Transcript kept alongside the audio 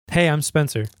Hey, I'm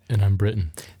Spencer. And I'm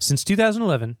Britton. Since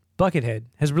 2011, Buckethead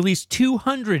has released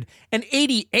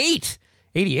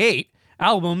 288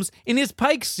 albums in his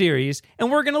Pike series,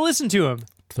 and we're going to listen to them.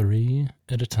 3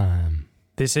 at a time.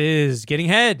 This is Getting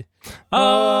Head.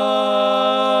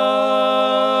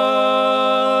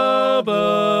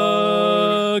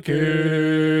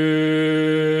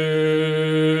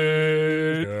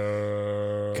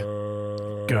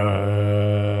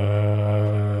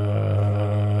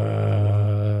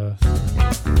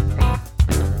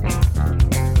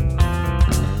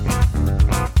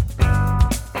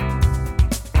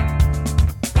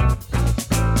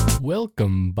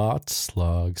 Welcome, bots,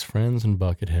 slogs, friends, and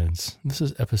bucketheads. This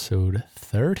is episode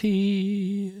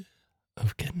 30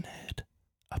 of Getting Head,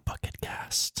 a bucket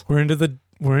cast. We're into the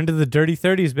dirty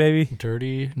 30s, baby.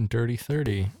 Dirty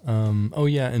 30. Oh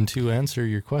yeah, and to answer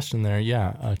your question there,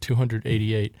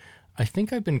 288. I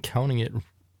think I've been counting it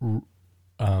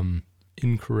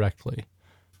incorrectly.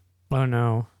 Oh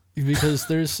no. Because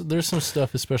there's some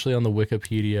stuff, especially on the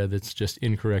Wikipedia, that's just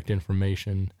incorrect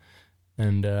information.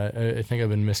 And I think I've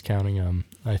been miscounting them.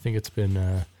 I think it's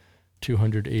been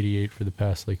 288 for the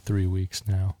past 3 weeks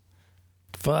now.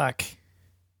 Fuck.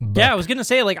 Yeah, I was going to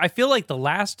say, I feel like the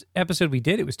last episode we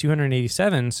did, it was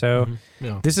 287, so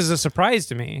This is a surprise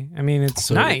to me. I mean,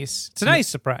 it's nice. It's a nice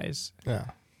surprise.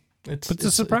 Yeah. It's a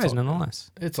surprise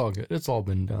nonetheless. It's all good. It's all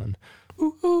been done.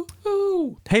 Ooh, ooh,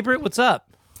 ooh. Hey, Britt, what's up?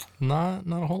 Not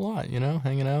a whole lot,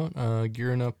 hanging out,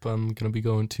 gearing up. I'm going to be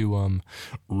going to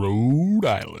Rhode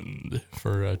Island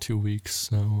for 2 weeks.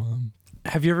 So,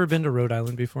 have you ever been to Rhode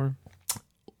Island before?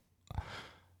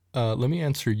 Let me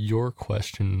answer your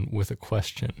question with a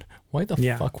question. Why the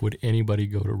fuck would anybody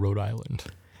go to Rhode Island?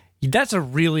 That's a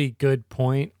really good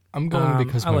point. I'm going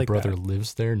because my brother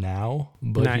lives there now,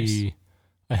 but nice.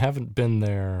 I haven't been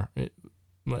there.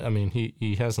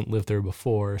 He hasn't lived there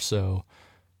before, so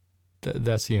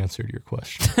that's the answer to your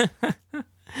question.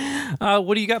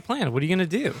 What do you got planned? What are you going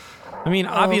to do? I mean,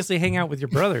 obviously hang out with your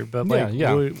brother, but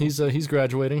he's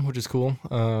graduating, which is cool.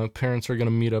 Parents are going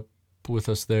to meet up with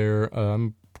us there.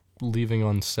 I'm leaving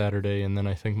on Saturday, and then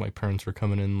I think my parents are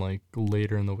coming in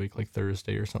later in the week,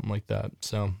 Thursday or something like that.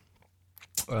 So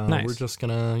nice. We're just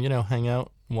gonna hang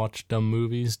out, watch dumb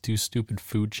movies, do stupid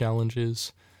food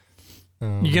challenges.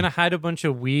 You gonna hide a bunch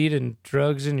of weed and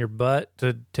drugs in your butt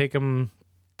to take them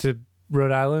to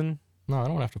Rhode Island? No, I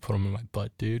don't have to put them in my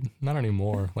butt, dude. Not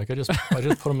anymore. I just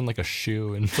put them in a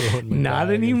shoe and throw it in my Not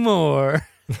bag anymore.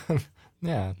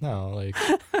 Yeah, no,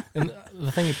 and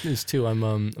the thing is too,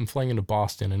 I'm flying into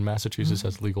Boston, and Massachusetts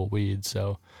has legal weed,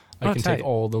 so I can take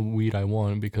all the weed I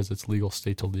want because it's legal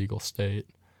state to legal state.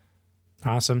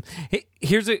 Awesome. Hey,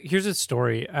 here's a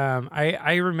story.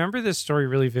 I remember this story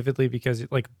really vividly because it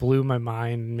blew my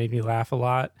mind and made me laugh a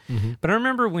lot. Mm-hmm. But I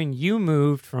remember when you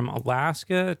moved from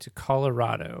Alaska to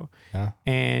Colorado,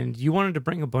 and you wanted to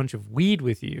bring a bunch of weed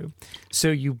with you, so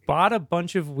you bought a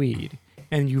bunch of weed.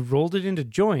 And you rolled it into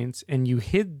joints, and you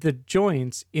hid the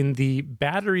joints in the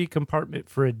battery compartment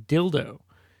for a dildo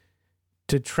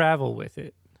to travel with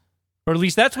it. Or at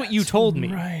least that's what you told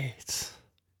me. Right.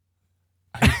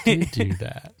 I did do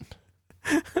that.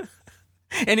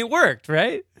 And it worked,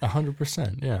 right?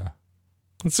 100%, yeah.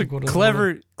 It's a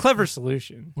clever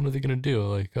solution. What are they going to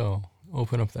do?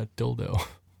 Open up that dildo.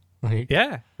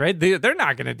 Yeah, right? They're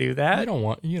not going to do that. You don't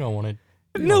want to.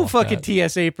 No fucking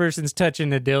TSA person's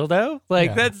touching a dildo.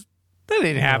 That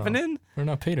ain't happening. We're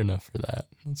not paid enough for that.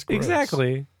 That's gross.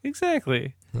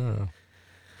 Exactly. Yeah.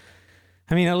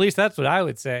 I mean, at least that's what I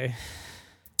would say.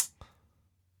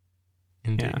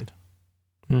 Indeed.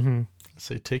 Yeah. Mm-hmm.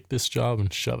 Say, take this job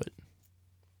and shove it.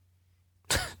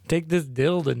 Take this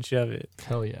dild and shove it.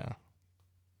 Hell yeah.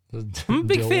 I'm a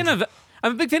big fan of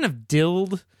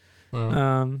dild.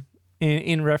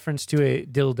 In reference to a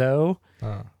dildo.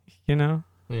 Yeah.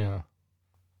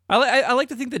 I like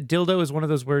to think that dildo is one of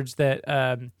those words that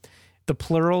the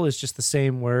plural is just the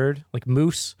same word, like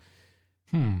moose.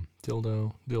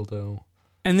 Dildo.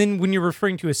 And then when you're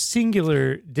referring to a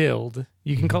singular dild,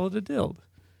 you can call it a dild.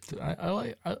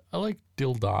 I like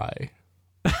dildi.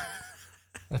 I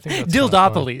think that's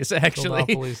Dildopolis, actually.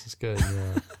 Dildopolis is good,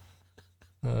 yeah.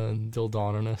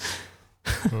 Dildonanus.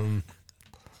 I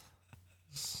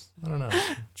don't know.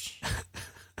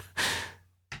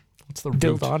 What's the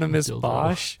Dildonimus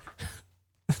Bosch?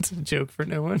 That's a joke for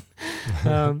no one.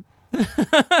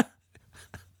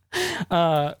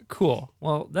 Cool.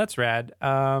 Well, that's rad.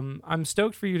 I'm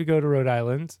stoked for you to go to Rhode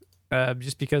Island,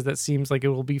 just because that seems like it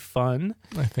will be fun.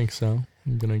 I think so.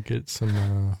 I'm gonna get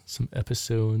some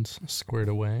episodes squared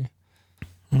away.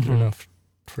 Good enough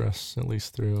for us at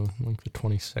least through like the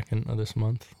 22nd of this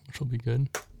month, which will be good.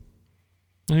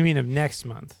 What do you mean of next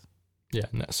month? Yeah,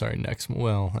 next.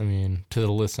 Well, I mean, to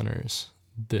the listeners,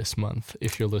 this month.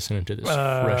 If you're listening to this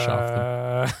fresh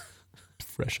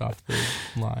off the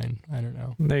line, I don't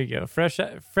know. There you go, fresh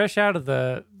out of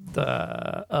the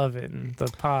oven, the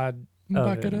pod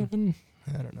bucket oven.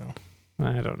 I don't know.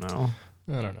 I don't know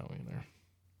either.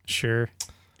 Sure.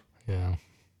 Yeah.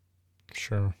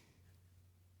 Sure.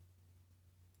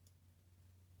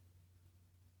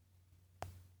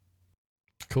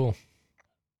 Cool.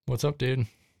 What's up, dude?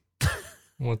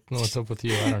 What's up with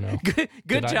you? I don't know.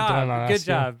 Good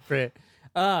job, Britt.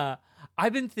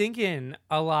 I've been thinking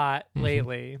a lot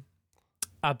lately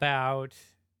about.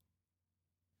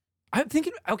 I've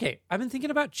been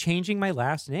thinking about changing my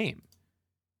last name.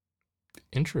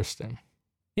 Interesting.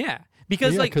 Yeah,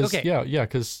 because because tell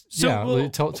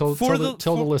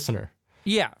the listener.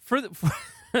 Yeah, for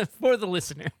the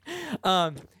listener.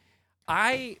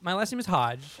 My last name is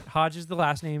Hodge. Hodge is the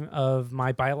last name of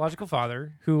my biological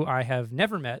father, who I have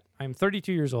never met. I'm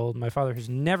 32 years old. My father has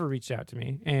never reached out to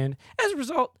me, and as a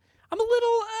result, I'm a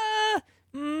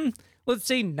little, let's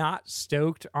say, not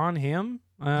stoked on him.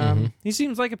 He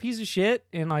seems like a piece of shit,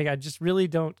 and I just really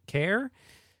don't care.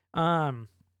 And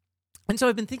so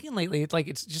I've been thinking lately,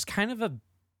 it's just kind of a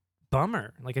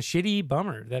bummer, like a shitty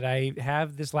bummer, that I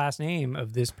have this last name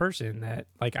of this person that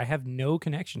I have no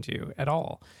connection to at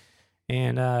all.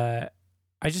 And I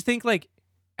just think,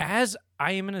 as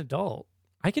I am an adult,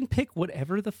 I can pick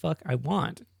whatever the fuck I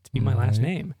want to be my last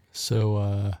name.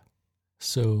 So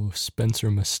Spencer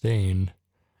Mustaine.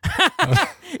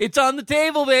 It's on the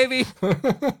table, baby.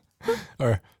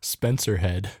 Or Spencer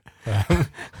Head.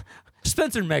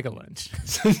 Spencer Megalunch.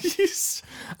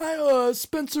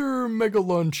 Spencer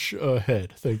Megalunch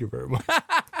Head. Thank you very much.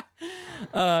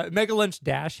 Megalunch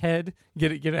Dash Head.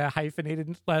 Get a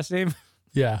hyphenated last name.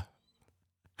 Yeah.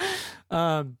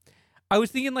 I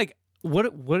was thinking,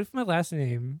 what if my last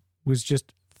name was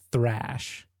just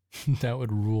Thrash? That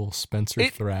would rule. Spencer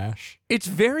Thrash. It's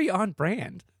very on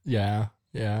brand. Yeah.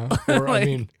 Or I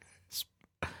mean,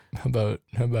 how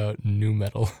about new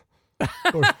metal,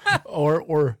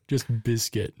 or just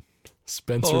Biscuit.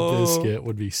 Spencer Biscuit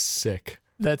would be sick.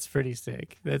 That's pretty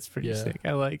sick. Sick.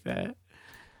 I like that.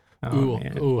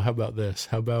 Ooh, how about this?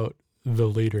 How about the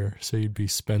leader? So you'd be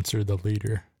Spencer the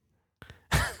leader.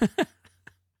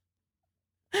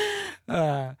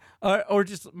 Or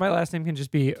just my last name can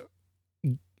just be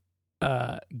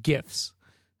Gifts.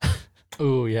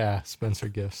 Oh yeah, Spencer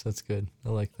Gifts. That's good. I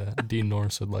like that. Dean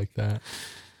Norris would like that.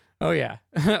 Oh yeah.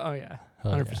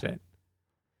 100%.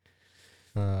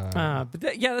 But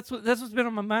that's what's been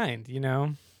on my mind.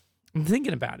 I'm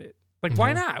thinking about it.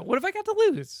 Why not? What if I got to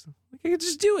lose? I could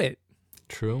just do it.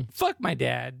 True. Fuck my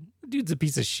dad. The dude's a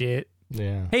piece of shit.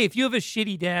 Yeah. Hey, if you have a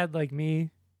shitty dad like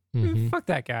me, fuck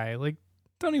that guy.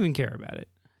 Don't even care about it.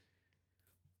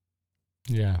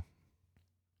 Yeah.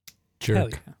 Jerk. Hell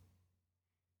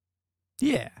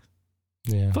yeah.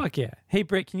 Yeah. Fuck yeah. Hey,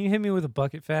 Britt, can you hit me with a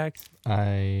bucket fact?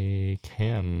 I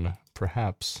can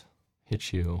perhaps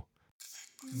hit you.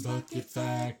 Bucket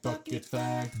fact, bucket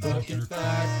fact, bucket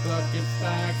fact, bucket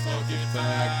fact, bucket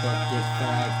fact, bucket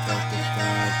fact, bucket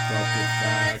fact, bucket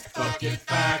fact, bucket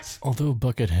fact. Although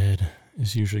Buckethead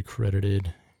is usually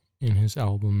credited in his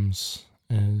albums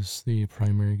as the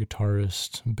primary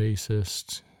guitarist,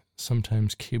 bassist,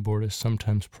 sometimes keyboardist,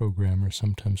 sometimes programmer,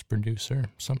 sometimes producer,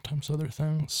 sometimes other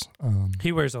things.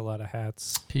 He wears a lot of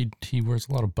hats. He wears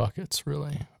a lot of buckets,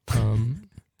 really.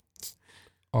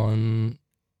 On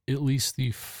at least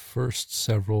the first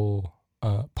several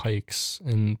pikes,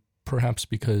 and perhaps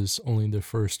because only the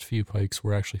first few pikes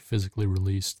were actually physically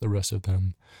released, the rest of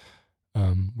them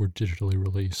were digitally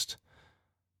released.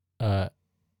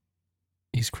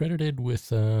 He's credited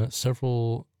with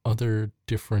several other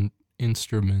different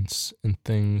instruments and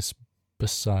things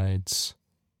besides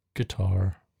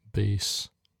guitar, bass,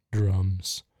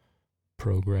 drums,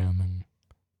 programming,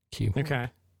 keyboard. Okay.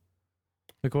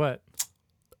 Like what?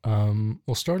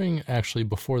 Well, starting actually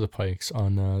before the Pikes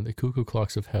on the Cuckoo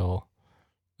Clocks of Hell,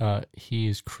 he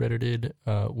is credited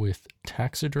with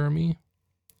taxidermy,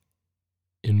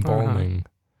 embalming,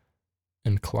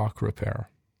 and clock repair.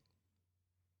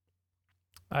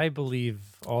 I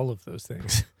believe all of those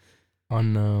things.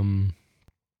 On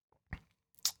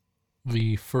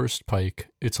the first Pike,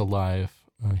 It's Alive,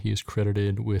 he is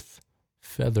credited with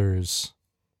feathers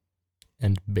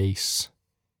and bass.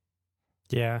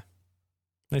 Yeah,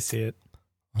 I see it.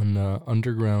 On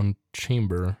Underground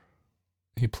Chamber,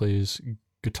 he plays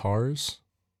guitars,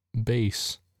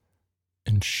 bass,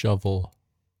 and shovel.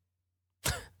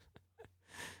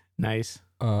 Nice.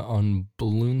 On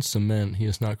Balloon Cement, he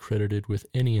is not credited with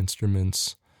any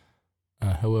instruments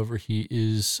However, he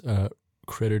is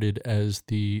credited as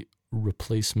the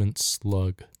replacement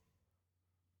Slug.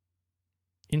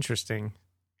 Interesting.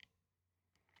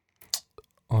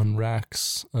 On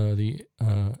Rax, the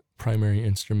primary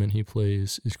instrument he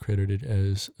plays is credited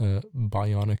as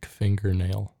Bionic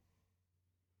Fingernail.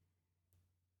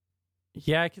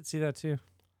 Yeah, I could see that too.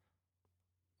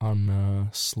 On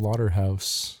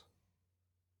Slaughterhouse,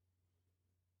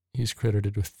 he's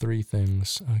credited with 3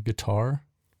 things: guitar,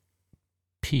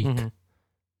 peak,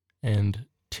 and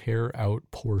tear out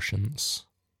portions.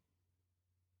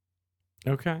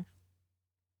 Okay.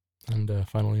 And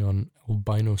finally, on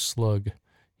Albino Slug,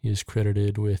 he is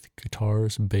credited with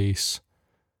guitars, bass,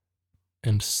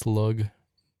 and slug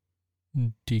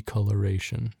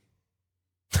decoloration.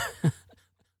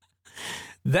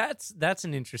 That's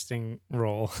an interesting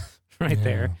role right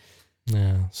there.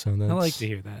 Yeah, so that's... I like to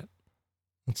hear that.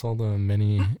 That's all the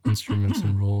many instruments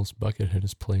and roles Buckethead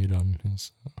has played on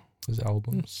his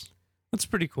albums. That's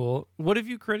pretty cool. What have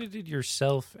you credited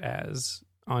yourself as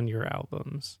on your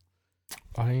albums?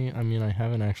 I mean, I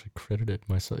haven't actually credited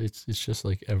myself. It's just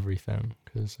like everything,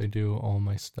 because I do all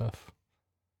my stuff.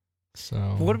 So...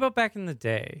 But what about back in the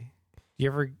day? Do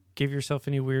you ever give yourself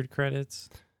any weird credits?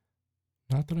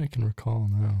 Not that I can recall,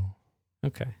 no.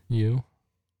 Okay. You?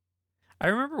 I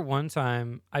remember one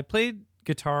time I played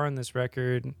guitar on this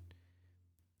record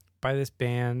by this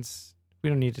band. We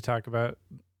don't need to talk about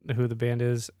who the band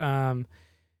is.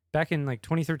 Back in like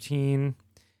 2013,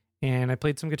 and I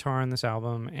played some guitar on this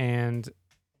album, and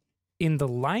in the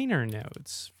liner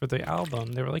notes for the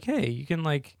album, they were like, hey, you can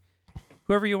like,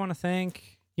 whoever you want to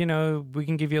thank, you know, we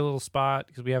can give you a little spot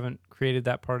because we haven't created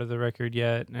that part of the record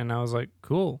yet. And I was like,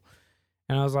 cool.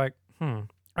 And I was like,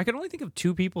 I could only think of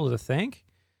 2 people to thank.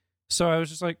 So I was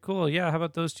just like, cool, yeah, how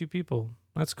about those 2 people?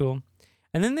 That's cool.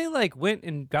 And then they like went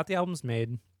and got the albums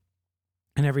made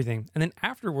and everything. And then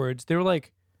afterwards, they were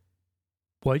like,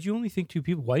 why'd you only think 2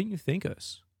 people? Why didn't you thank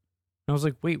us? And I was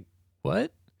like, wait,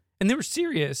 what? And they were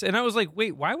serious. And I was like,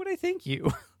 wait, why would I thank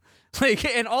you? Like,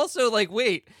 and also like,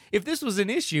 wait, if this was an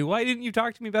issue, why didn't you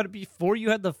talk to me about it before you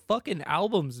had the fucking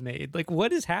albums made? Like,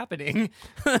 what is happening?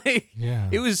 Like, yeah.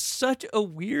 It was such a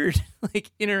weird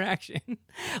like interaction.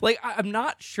 Like, I'm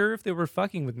not sure if they were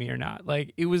fucking with me or not.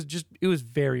 Like, it was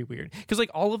very weird. Because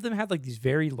like all of them had like these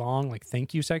very long like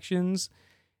thank you sections.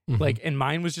 Like, and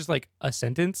mine was just like a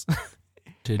sentence.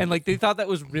 And like they thought that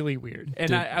was really weird.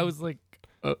 And I was like,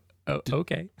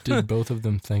 okay. Did both of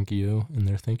them thank you in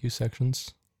their thank you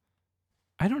sections?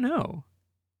 I don't know.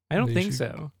 I don't think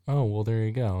so. Oh, well, there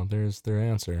you go. There's their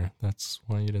answer. That's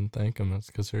why you didn't thank them. That's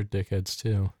because they're dickheads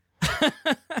too.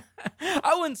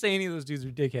 I wouldn't say any of those dudes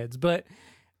are dickheads, but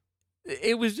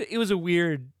it was a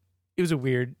weird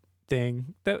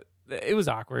thing. That it was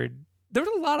awkward. There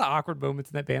were a lot of awkward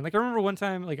moments in that band. Like I remember one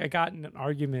time, like I got in an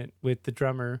argument with the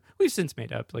drummer. We've since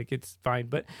made up. Like it's fine,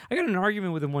 but I got in an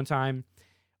argument with him one time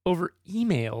over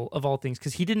email of all things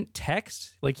because he didn't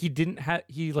text. Like he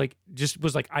like just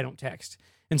was like, I don't text.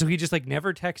 And so he just like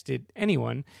never texted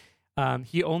anyone.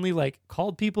 He only like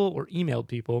called people or emailed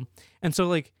people. And so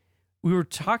like we were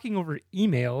talking over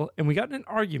email and we got in an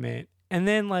argument. And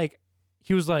then like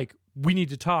he was like, we need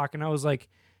to talk. And I was like,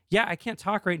 yeah, I can't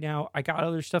talk right now. I got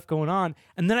other stuff going on.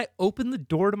 And then I opened the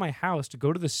door to my house to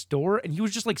go to the store and he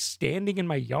was just like standing in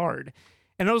my yard.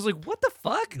 And I was like, what the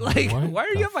fuck? Like, why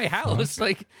are you at my house?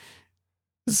 Like,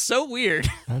 it's so weird.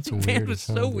 That's weird. Man was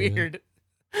so weird.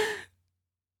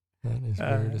 That is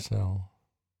weird as hell.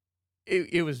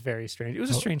 It was very strange. It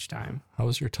was a strange time. How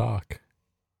was your talk?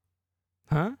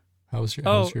 Huh? How was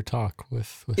your talk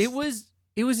with It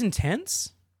was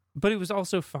intense, but it was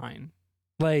also fine.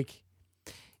 Like,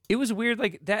 it was weird.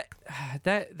 Like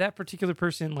that particular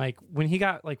person, like when he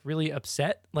got like really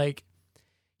upset, like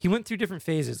he went through different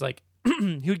phases. Like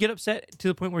he would get upset to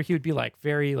the point where he would be like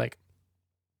very like,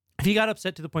 if he got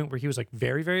upset to the point where he was like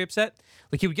very, very upset,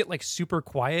 like he would get like super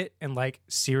quiet and like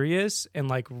serious and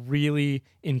like really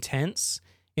intense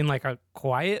in like a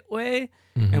quiet way.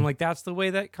 Mm-hmm. And like, that's the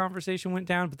way that conversation went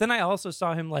down. But then I also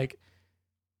saw him like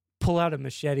pull out a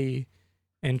machete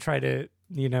and try to,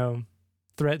 you know,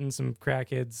 threaten some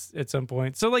crackheads at some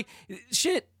point. So like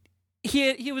shit,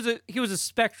 he was a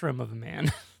spectrum of a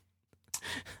man.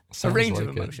 A range of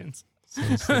emotions.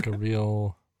 Sounds like a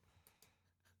real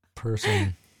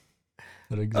person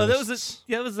that exists.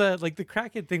 That was like the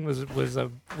crackhead thing was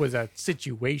a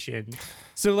situation.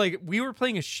 So like we were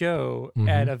playing a show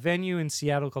at a venue in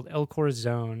Seattle called El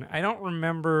Corazon. I don't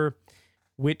remember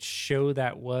which show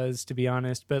that was, to be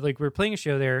honest, but like we were playing a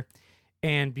show there,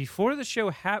 and before the show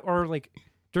or like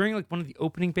during like one of the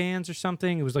opening bands or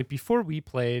something, it was like before we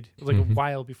played, like a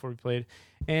while before we played,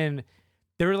 and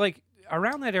they were like,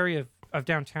 around that area of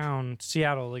downtown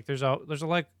Seattle, like there's a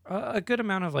like a good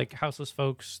amount of like houseless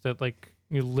folks that like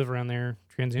live around there,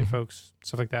 transient folks,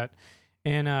 stuff like that.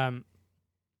 And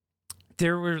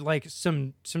there were like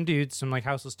some dudes, some like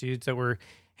houseless dudes that were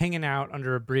hanging out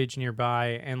under a bridge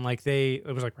nearby, and like it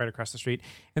was like right across the street,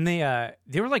 and they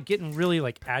were like getting really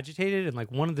like agitated, and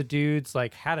like one of the dudes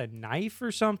like had a knife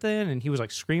or something, and he was like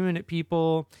screaming at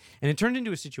people, and it turned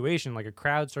into a situation like a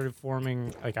crowd started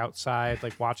forming like outside,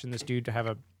 like watching this dude to have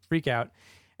a freak out.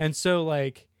 And so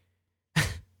like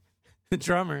the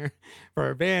drummer for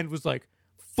our band was like,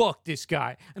 fuck this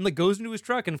guy, and like goes into his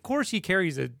truck, and of course he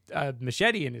carries a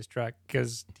machete in his truck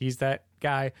because he's that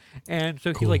guy. And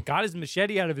so he like got his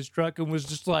machete out of his truck and was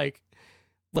just like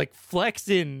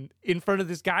flexing in front of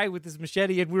this guy with his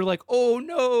machete, and we were like, oh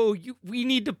no, we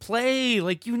need to play,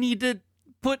 like you need to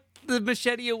put the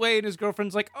machete away. And his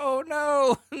girlfriend's like, oh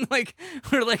no. And like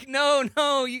we're like, no,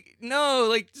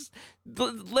 like just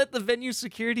let the venue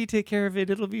security take care of it,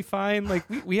 it'll be fine, like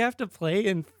we have to play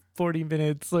in 40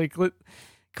 minutes, like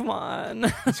come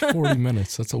on. It's 40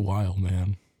 minutes. That's a while,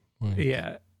 man. Like,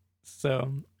 yeah.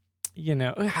 So,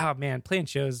 oh man, playing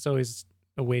shows is always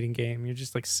a waiting game. You're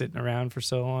just like sitting around for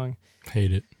so long.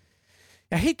 Hate it.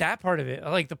 I hate that part of it.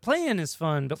 Like the playing is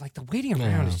fun, but like the waiting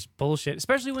around is just bullshit.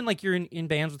 Especially when like you're in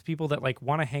bands with people that like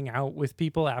want to hang out with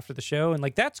people after the show. And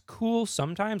like that's cool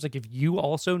sometimes, like if you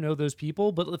also know those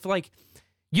people. But if like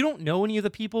you don't know any of the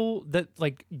people that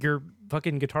like your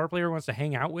fucking guitar player wants to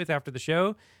hang out with after the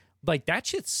show, like that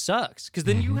shit sucks, because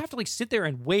then you have to like sit there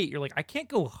and wait. You're like, I can't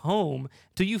go home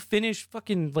till you finish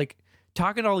fucking like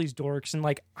talking to all these dorks, and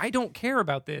like I don't care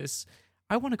about this,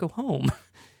 I want to go home.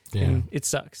 Yeah. And it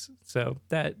sucks. So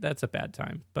that's a bad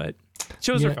time, but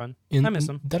shows are fun. I miss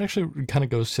them. That actually kind of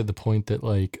goes to the point that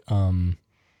like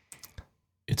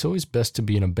it's always best to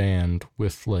be in a band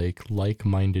with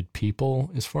like-minded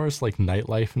people as far as like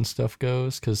nightlife and stuff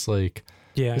goes, because like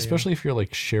especially if you're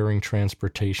like sharing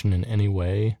transportation in any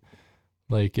way.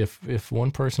 Like if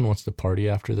one person wants to party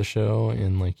after the show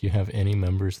and like you have any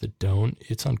members that don't,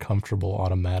 it's uncomfortable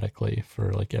automatically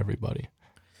for like everybody.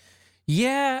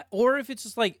 Yeah, or if it's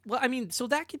just like, well, I mean, so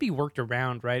that could be worked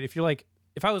around, right? If you're like,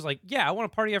 if I was like, yeah, I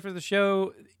want to party after the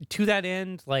show, to that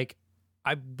end, like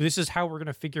this is how we're going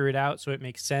to figure it out so it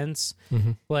makes sense.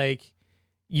 Mm-hmm. Like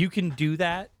you can do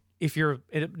that if you're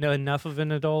enough of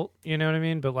an adult, you know what I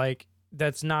mean? But like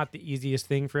that's not the easiest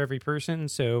thing for every person.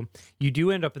 So you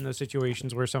do end up in those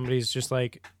situations where somebody's just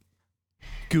like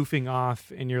goofing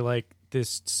off and you're like,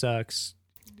 this sucks.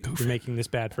 You're making this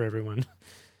bad for everyone.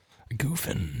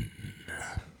 Goofing.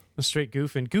 A straight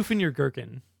goofing. Goofing your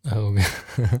gherkin. Oh.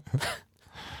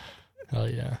 Hell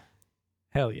yeah.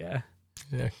 Hell yeah.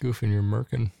 Yeah, goofing your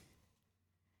merkin.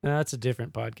 That's a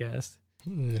different podcast.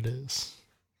 It is.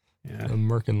 Yeah. A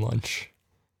merkin lunch.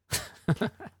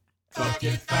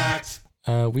 Fucking facts.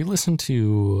 We listened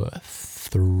to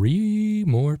 3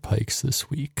 more Pikes this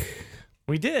week.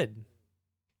 We did.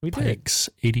 Pikes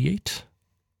 88,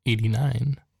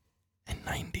 89, and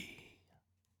 90.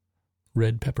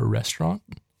 Red Pepper Restaurant,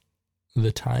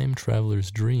 The Time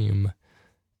Traveler's Dream,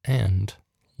 and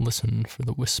Listen for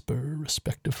the Whisper,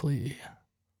 respectively.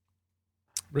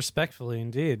 Respectfully,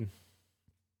 indeed.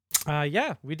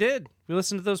 Yeah, we did. We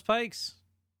listened to those Pikes.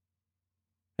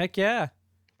 Heck yeah.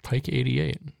 Pike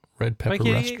 88, Red Pepper Pike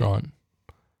 88. Restaurant.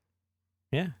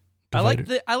 Yeah.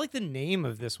 Divided. I like the name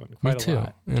of this one quite a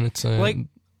lot. And it's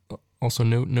also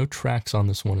no tracks on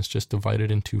this one. It's just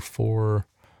divided into 4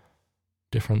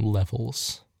 different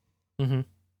levels. Mm-hmm.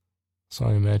 So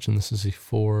I imagine this is a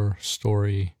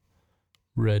 4-story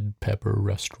Red Pepper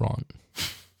Restaurant.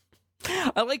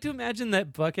 I like to imagine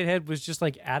that Buckethead was just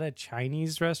like at a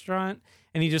Chinese restaurant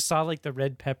and he just saw like the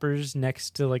red peppers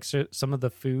next to like some of the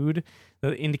food,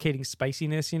 indicating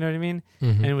spiciness, you know what I mean?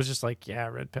 Mm-hmm. And it was just like, yeah,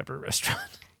 Red Pepper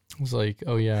Restaurant. It was like,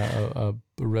 oh yeah, a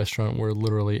restaurant where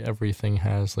literally everything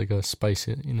has like a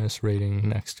spiciness rating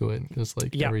next to it, because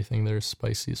like everything there's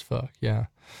spicy as fuck. Yeah,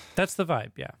 that's the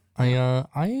vibe. Yeah,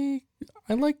 I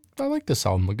like this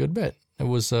album a good bit. It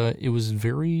was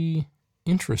very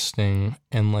interesting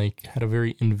and like had a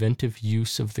very inventive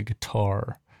use of the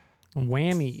guitar,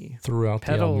 whammy throughout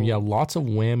pedal. the album. Yeah, lots of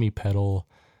whammy pedal.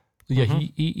 Yeah,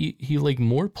 mm-hmm. he like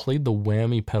more played the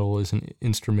whammy pedal as an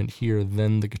instrument here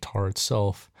than the guitar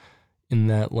itself. In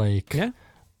that, like,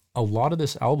 a lot of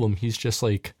this album, he's just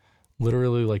like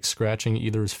literally like scratching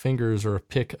either his fingers or a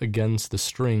pick against the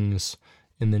strings,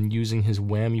 and then using his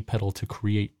whammy pedal to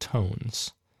create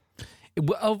tones,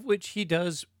 of which he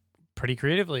does pretty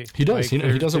creatively. He does. Like,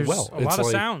 he does it well. A lot of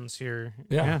sounds here.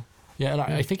 Yeah, and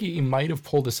I think he might have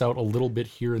pulled this out a little bit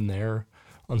here and there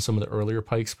on some of the earlier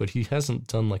Pikes, but he hasn't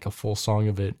done like a full song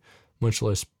of it much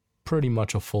less pretty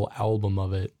much a full album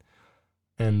of it.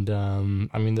 And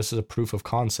I mean, this is a proof of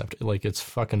concept. Like, it's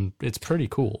pretty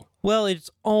cool. Well, it's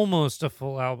almost a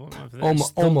full album of this.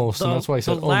 Almost, and that's why I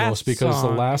said almost, because the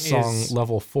last song, is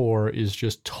Level 4, is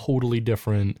just totally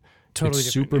different. totally It's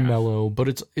different, super yeah. mellow,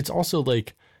 but it's also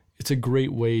like, it's a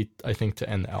great way, I think, to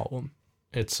end the album.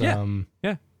 It's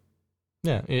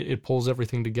it pulls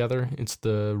everything together. It's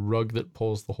the rug that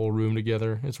pulls the whole room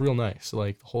together. It's real nice.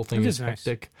 Like, the whole thing It is is nice.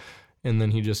 hectic, and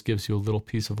then he just gives you a little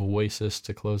piece of Oasis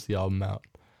to close the album out.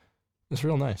 It's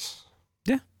real nice.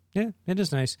 Yeah, it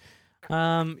is nice.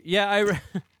 One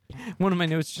of my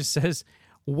notes just says,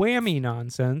 whammy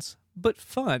nonsense, but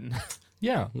fun.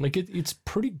 Yeah, like it's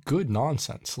pretty good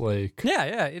nonsense. Like,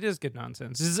 Yeah, it is good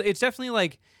nonsense. It's definitely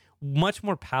like much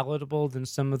more palatable than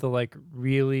some of the like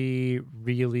really,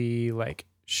 really like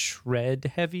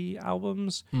shred heavy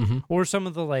albums, or some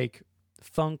of the like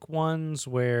funk ones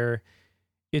where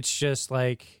it's just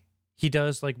like he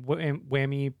does like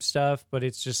whammy stuff, but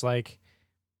it's just like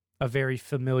a very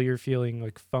familiar feeling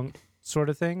like funk sort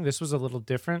of thing. This was a little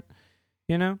different,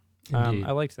 you know? Indeed.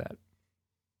 I liked that.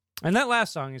 And that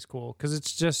last song is cool because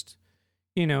it's just,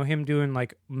 you know, him doing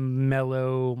like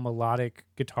mellow melodic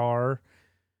guitar,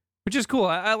 which is cool.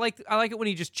 I like it when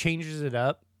he just changes it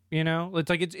up, you know? It's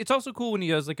like it's also cool when he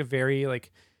does like a very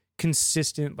like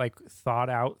consistent, like thought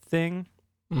out thing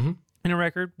in a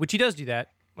record, which he does do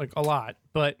that like a lot.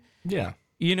 But yeah,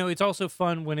 you know, it's also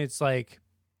fun when it's like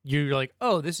you're like,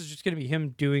 oh, this is just going to be him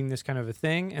doing this kind of a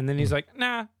thing, and then he's like,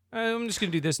 nah, I'm just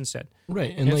going to do this instead.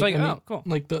 Right, and it's like, oh, cool.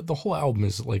 Like the whole album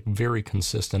is like very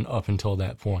consistent up until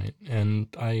that point, and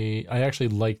I actually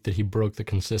like that he broke the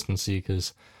consistency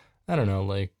because I don't know,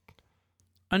 like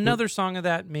another song of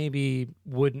that maybe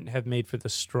wouldn't have made for the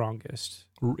strongest.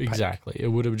 Exactly, it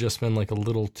would have just been like a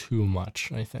little too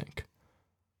much, I think.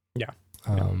 Yeah,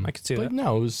 I could see that. But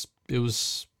no, it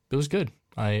was good.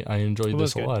 I enjoyed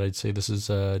this a lot. I'd say this is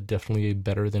definitely a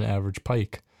better than average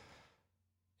Pike.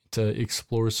 It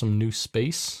explores some new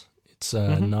space. It's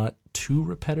not too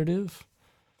repetitive.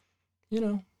 You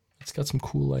know, it's got some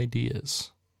cool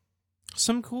ideas.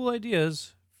 Some cool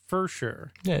ideas, for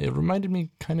sure. Yeah, it reminded me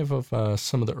kind of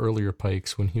some of the earlier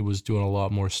Pikes when he was doing a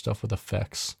lot more stuff with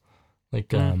effects. Like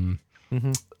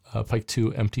Pike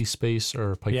 2 Empty Space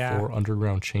or Pike 4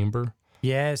 Underground Chamber.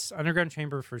 Yes, Underground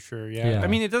Chamber for sure. Yeah. I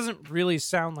mean, it doesn't really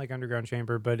sound like Underground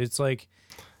Chamber, but it's like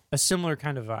a similar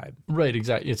kind of vibe. Right,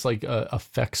 exactly. It's like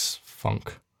effects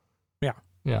funk.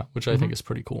 Yeah, which I think is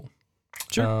pretty cool.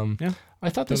 Sure. I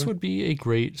thought this would be a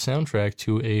great soundtrack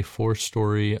to a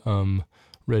 4-story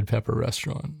red pepper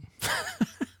restaurant.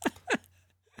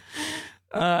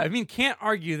 I mean, can't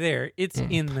argue there. It's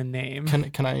in the name.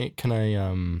 Can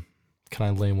I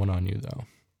lay one on you though?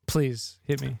 Please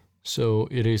hit me. So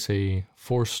it is a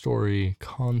 4-story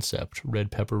concept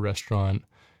red pepper restaurant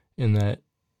in that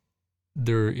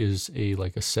there is a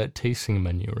set tasting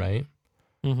menu, right?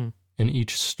 Mm-hmm. And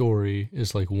each story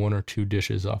is like 1 or 2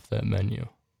 dishes off that menu.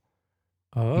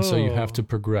 Oh. And so you have to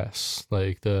progress.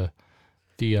 Like the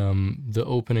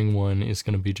opening one is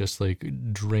going to be just like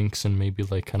drinks and maybe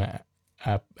like kind of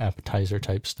appetizer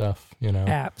type stuff, you know.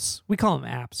 Apps. We call them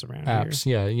apps around here. Apps,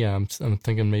 yeah. I'm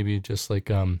thinking maybe just like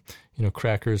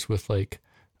crackers with like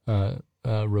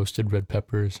roasted red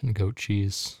peppers and goat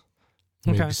cheese.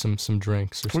 Maybe some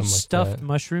drinks or something like that. Stuffed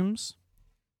mushrooms?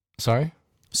 Sorry?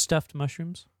 Stuffed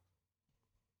mushrooms?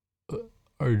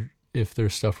 Or if they're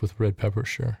stuffed with red pepper,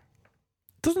 sure.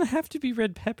 It doesn't have to be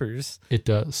red peppers. It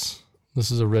does.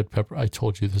 This is a red pepper. I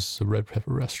told you this is a red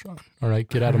pepper restaurant. All right,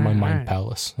 get out of my mind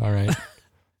palace. All right,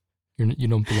 you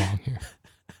don't belong here.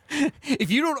 If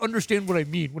you don't understand what I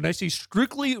mean when I say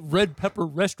strictly red pepper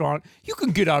restaurant, you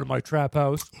can get out of my trap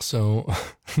house. So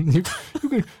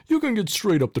you can get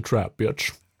straight up the trap,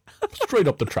 bitch. Straight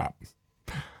up the trap.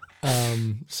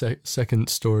 Second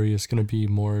story is going to be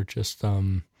more just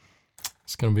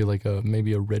it's going to be like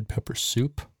maybe a red pepper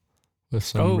soup with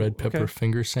some red pepper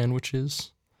finger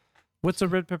sandwiches. What's a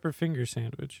red pepper finger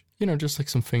sandwich? You know, just like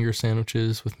some finger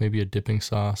sandwiches with maybe a dipping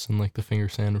sauce, and like the finger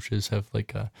sandwiches have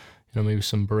like maybe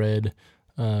some bread,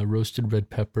 roasted red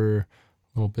pepper,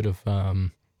 a little bit of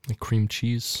like cream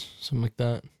cheese, something like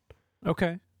that.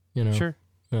 Okay. You know. Sure.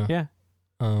 Yeah.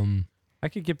 I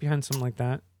could get behind something like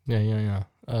that. Yeah.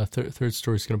 Third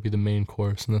story is going to be the main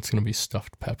course, and that's going to be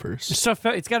stuffed peppers. It's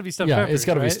got to be stuffed peppers. Yeah, it's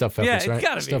got to right? be stuffed peppers, right?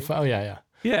 Yeah, it's got to be. Oh, yeah.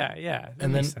 Yeah. That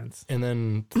makes sense. And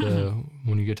then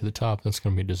when you get to the top, that's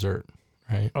going to be dessert,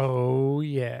 right? Oh,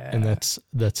 yeah. And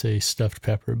that's a stuffed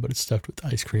pepper, but it's stuffed with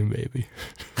ice cream, baby.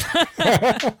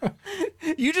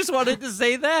 You just wanted to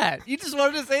say that. You just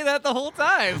wanted to say that the whole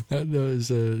time. That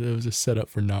was a setup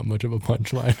for not much of a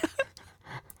punchline.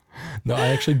 No, I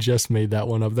actually just made that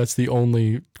one up. That's the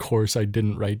only course I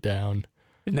didn't write down.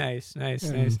 Nice.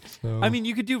 So, I mean,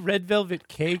 you could do red velvet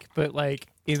cake, but like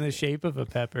in the shape of a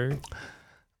pepper.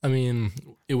 I mean,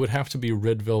 it would have to be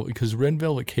red velvet because red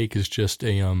velvet cake is just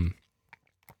a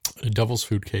devil's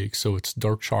food cake. So it's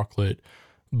dark chocolate,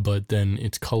 but then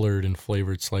it's colored and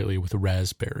flavored slightly with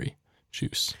raspberry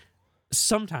juice.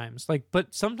 Sometimes,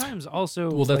 but sometimes also.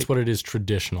 Well, that's what it is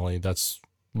traditionally. That's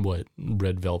what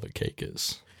red velvet cake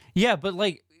is. Yeah, but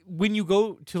like when you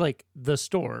go to like the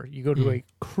store, you go to a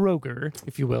Kroger,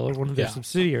 if you will, or one of their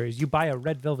subsidiaries, you buy a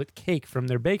red velvet cake from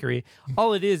their bakery.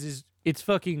 All it is it's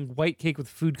fucking white cake with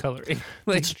food coloring.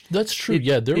 Like that's true.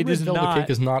 Their red velvet cake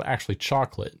is not actually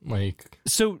chocolate. Like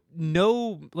so,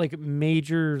 no like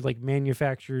major like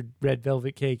manufactured red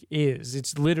velvet cake is.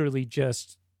 It's literally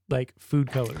just like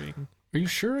food coloring. Are you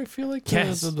sure? I feel like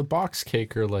yes. the box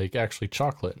cake are like actually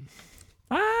chocolate.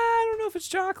 I don't know if it's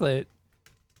chocolate.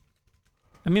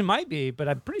 I mean, it might be, but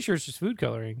I'm pretty sure it's just food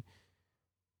coloring.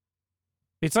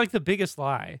 It's like the biggest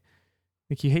lie.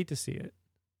 Like, you hate to see it.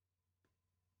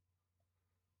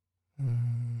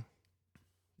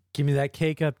 Give me that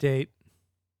cake update.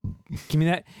 Give me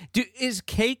that. Is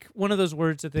cake one of those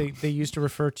words that they used to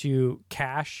refer to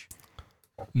cash?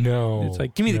 No. It's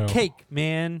like, give me the cake,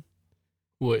 man.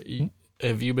 What?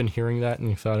 Have you been hearing that and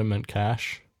you thought it meant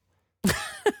cash?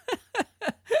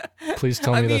 Please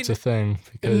tell me that's a thing,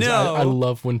 because I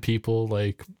love when people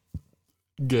like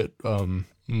get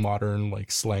modern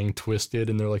like slang twisted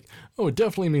and they're like, oh, it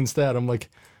definitely means that. I'm like,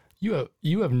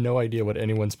 you have no idea what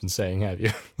anyone's been saying, have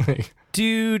you? Like,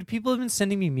 dude, people have been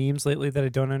sending me memes lately that I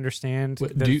don't understand.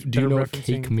 Do you know what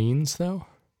cake means though?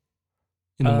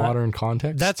 In the modern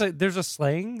context, there's a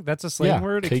slang. That's a slang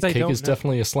word. Cake is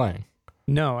definitely a slang.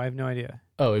 No, I have no idea.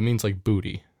 Oh, it means like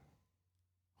booty.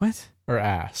 What? Or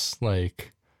ass.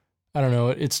 Like, I don't know.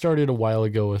 It started a while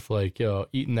ago with like,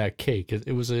 eating that cake.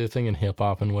 It was a thing in hip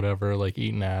hop and whatever, like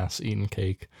eating ass, eating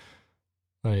cake.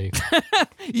 Like,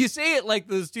 you say it like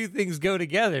those two things go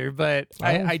together, but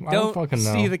I don't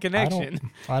see the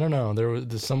connection. I don't know.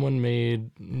 Someone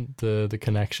made the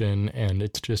connection, and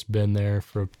it's just been there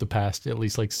for the past at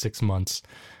least like 6 months.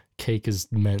 Cake is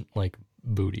meant like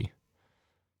booty.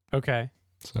 Okay.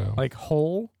 So like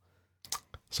whole?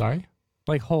 Sorry?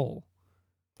 Like whole.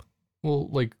 Well,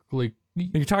 like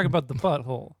you're talking about the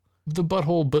butthole. The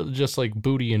butthole, but just like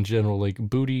booty in general. Like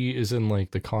booty is in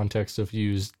like the context of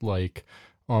used like,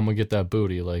 oh, I'm gonna get that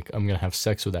booty. Like I'm gonna have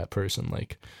sex with that person.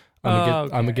 Like I'm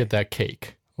gonna get that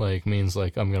cake. Like means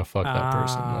like I'm gonna fuck that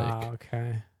person. Like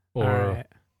okay.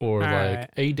 Or like,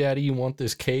 hey daddy, you want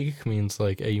this cake? Means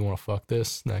like, hey, you want to fuck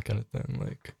this? That kind of thing.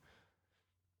 Like.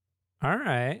 All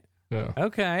right. Yeah.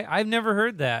 Okay. I've never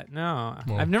heard that. No.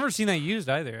 Well, I've never seen that used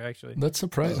either, actually. That's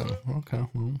surprising. Okay.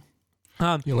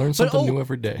 Well, you learn something new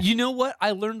every day. You know what?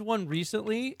 I learned one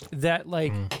recently that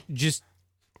like just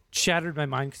shattered my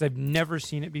mind because I've never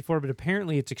seen it before, but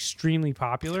apparently it's extremely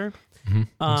popular.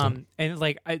 And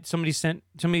like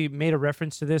somebody made a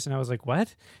reference to this and I was like,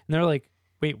 what? And they're like,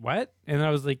 wait, what? And I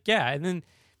was like, yeah. And then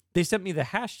they sent me the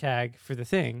hashtag for the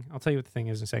thing. I'll tell you what the thing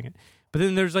is in a second. But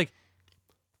then there's like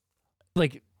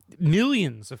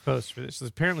millions of posts for this. It's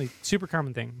apparently a super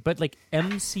common thing. But like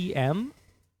MCM?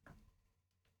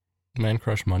 Man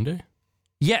Crush Monday?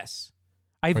 Yes.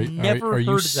 I've never heard of that.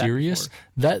 Are you serious?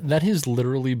 That has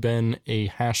literally been a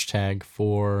hashtag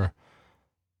for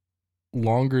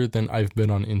longer than I've been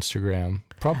on Instagram.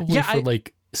 Probably for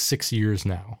like 6 years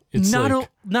now. It's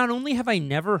not only have I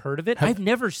never heard of it, I've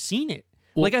never seen it.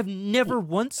 Well, like I've never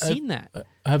once seen that.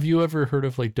 Have you ever heard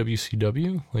of like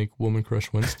WCW, like Woman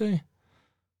Crush Wednesday?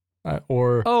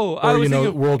 Or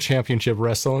World Championship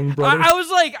Wrestling, brother. I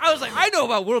was like, I know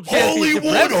about World Championship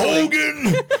Wrestling.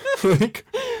 Hogan.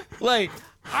 like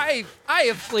I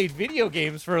have played video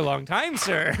games for a long time,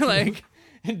 sir. Like,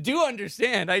 do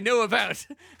understand? I know about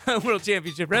World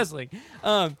Championship Wrestling.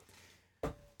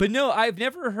 But no, I've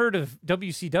never heard of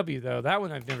WCW though. That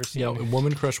one I've never seen. Yeah,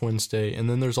 Woman Crush Wednesday, and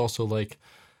then there's also like.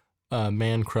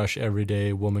 Man Crush every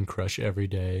day, Woman Crush every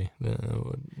day.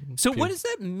 So what does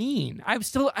that mean? I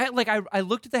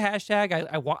looked at the hashtag.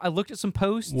 I looked at some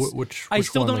posts. Which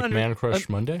still one? Don't like Man Crush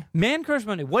Monday? Man Crush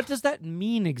Monday. What does that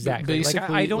mean exactly?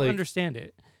 Basically, I don't understand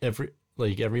it.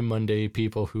 Every Monday,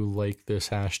 people who like this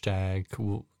hashtag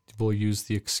will use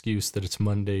the excuse that it's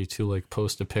Monday to like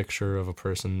post a picture of a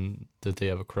person that they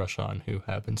have a crush on who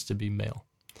happens to be male.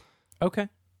 Okay.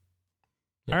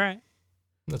 Yeah. All right.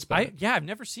 That's bad. I've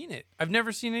never seen it. I've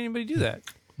never seen anybody do that.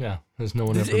 Yeah. Has no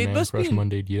one ever Man Crush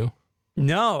Monday'd you?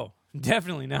 No,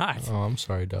 definitely not. Oh, I'm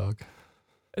sorry, dog.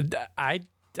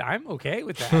 I'm okay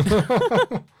with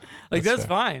that. Like, that's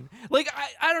fine. Like,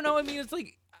 I don't know. I mean, it's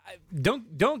like,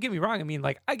 don't get me wrong. I mean,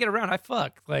 like, I get around, I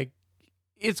fuck, like,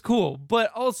 it's cool,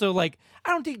 but also, like,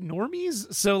 I don't date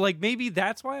normies, so, like, maybe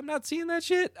that's why I'm not seeing that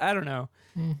shit. I don't know.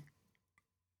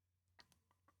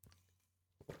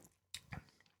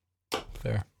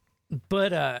 Fair.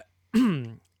 But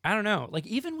I don't know. Like,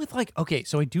 even with, like, okay,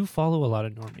 so I do follow a lot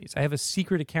of normies. I have a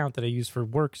secret account that I use for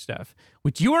work stuff,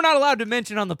 which you are not allowed to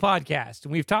mention on the podcast,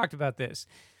 and we've talked about this.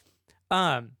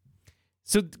 So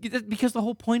because the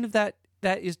whole point of that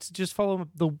is to just follow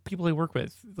the people I work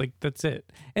with. Like, that's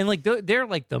it. And, like, they're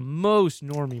like the most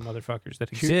normie motherfuckers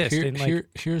that exist. And, like,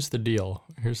 here's the deal.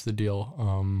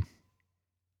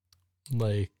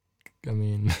 Like, I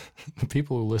mean, the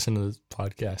people who listen to this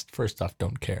podcast, first off,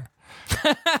 don't care.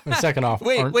 And second off,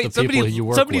 aren't the people you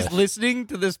work somebody's with. listening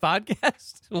to this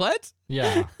podcast? What?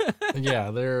 Yeah.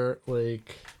 Yeah, they're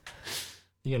like,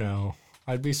 you know,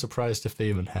 I'd be surprised if they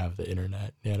even have the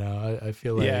internet. You know, I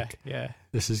feel like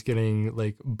this is getting,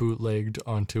 like, bootlegged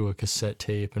onto a cassette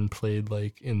tape and played,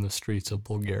 like, in the streets of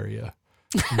Bulgaria.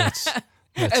 That's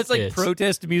it's like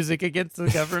protest music against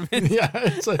the government. Yeah,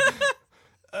 it's like...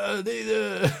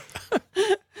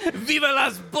 Viva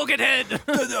las Buckethead!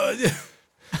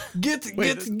 Get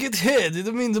head.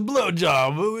 It means a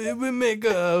blowjob. We make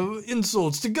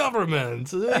insults to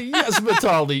government. Yes,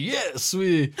 Vitaly. Yes,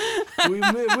 we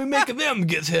make them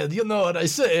get head. You know what I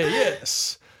say?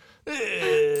 Yes.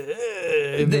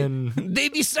 And then they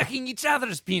be sucking each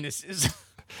other's penises.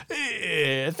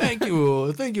 Thank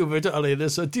you, Vitaly.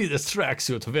 This Adidas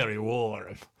tracksuit very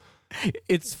warm.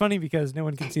 It's funny because no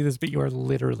one can see this, but you are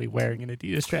literally wearing an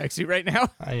Adidas tracksuit right now.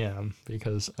 I am,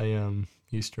 because I am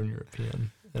Eastern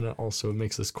European, and it also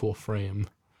makes this cool frame.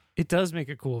 It does make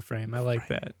a cool frame. I like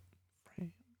that.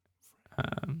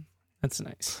 That's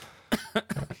nice.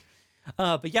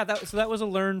 But yeah, that was a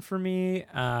learn for me.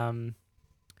 I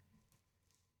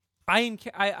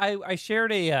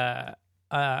shared a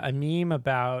meme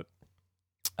about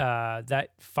that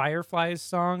Fireflies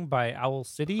song by Owl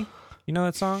City. You know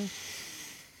that song?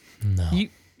 No.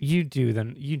 You do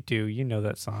then. You know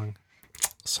that song.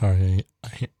 Sorry,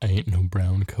 I ain't no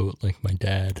brown coat like my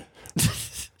dad.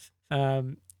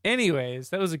 Anyways,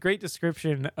 that was a great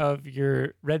description of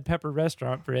your Red Pepper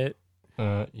restaurant, Britt.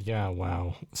 Yeah,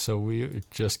 wow. So we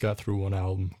just got through one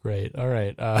album. Great. All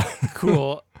right.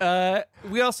 Cool.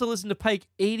 We also listened to Pike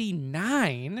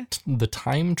 89. The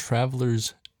Time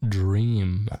Traveler's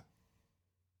Dream.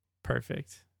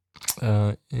 Perfect.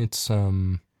 It's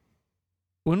When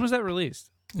was that released?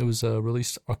 It was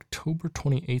released October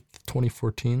 28th,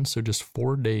 2014, so just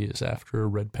 4 days after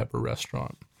Red Pepper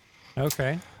Restaurant.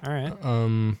 Okay. All right.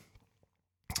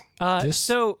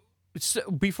 So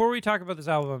before we talk about this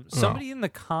album, somebody in the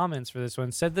comments for this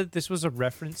one said that this was a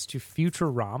reference to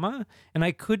Futurama, and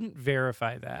I couldn't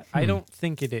verify that. I don't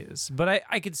think it is, but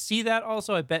I could see that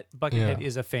also. I bet Buckethead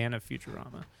is a fan of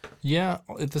Futurama. Yeah,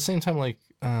 at the same time, like,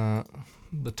 The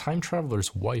Time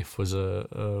Traveler's Wife was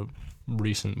a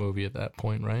recent movie at that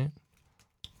point, right?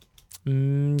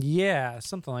 Yeah,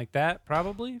 something like that,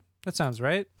 probably. That sounds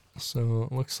right. So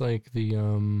it looks like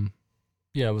it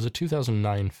was a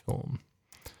 2009 film.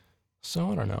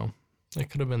 So I don't know. It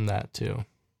could have been that too.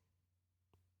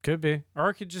 Could be.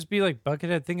 Or it could just be like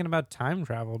Buckethead thinking about time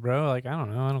travel, bro. Like, I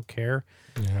don't know. I don't care.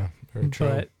 Yeah, very true.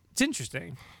 But it's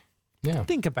interesting. Yeah.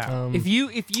 Think about it.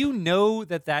 If you know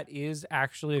that is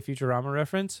actually a Futurama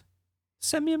reference,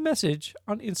 send me a message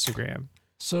on Instagram.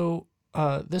 So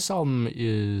this album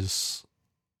is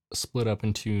split up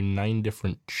into 9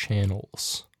 different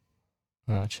channels.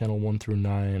 Channel 1 through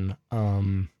 9.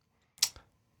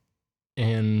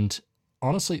 And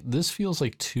honestly, this feels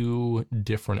like 2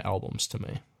 different albums to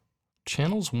me.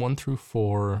 Channels 1 through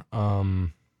 4 have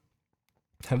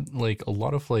like a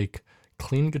lot of like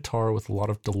clean guitar with a lot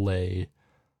of delay,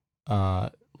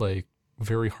 like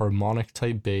very harmonic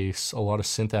type bass, a lot of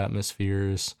synth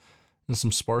atmospheres, and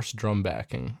some sparse drum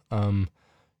backing.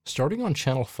 Starting on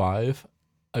channel 5,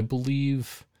 I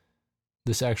believe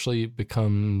this actually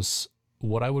becomes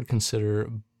what I would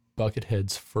consider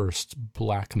Buckethead's first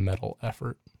black metal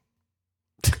effort.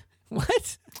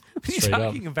 What? What are you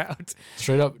talking about?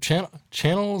 Straight up,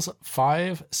 channels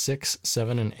 5, 6,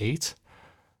 7, and 8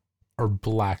 are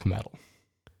black metal.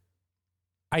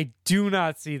 I do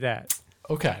not see that.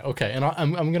 Okay, and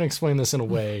I'm going to explain this in a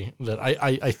way that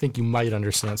I think you might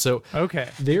understand. So, okay,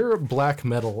 they're black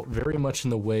metal very much in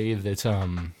the way that a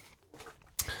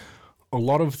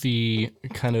lot of the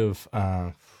kind of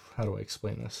how do I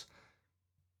explain this?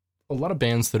 A lot of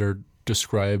bands that are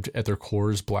described at their core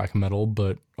as black metal,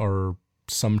 but are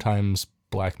sometimes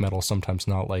black metal, sometimes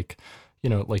not. Like, you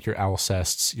know, like your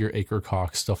Alcests, your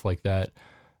Akercocks, stuff like that.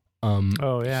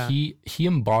 Oh yeah, he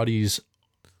embodies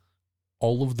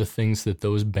all of the things that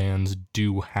those bands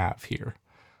do have here.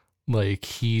 Like,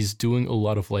 he's doing a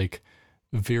lot of like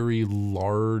very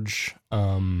large,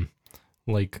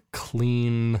 like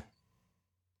clean,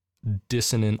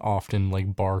 dissonant, often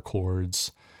like bar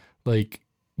chords. Like,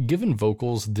 given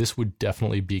vocals, this would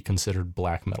definitely be considered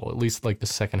black metal, at least like the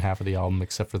second half of the album,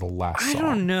 except for the last song. I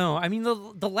don't know. I mean,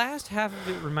 the last half of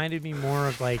it reminded me more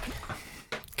of like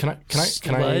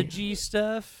sludgy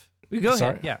stuff. Go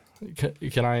ahead. Yeah.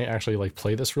 Can I actually like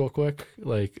play this real quick?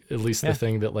 Like, at least the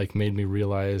thing that like made me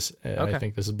realize I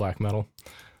think this is black metal.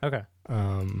 Okay.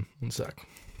 1 sec.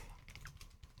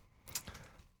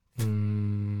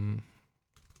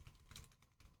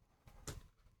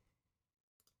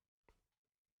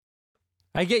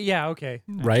 I get, okay.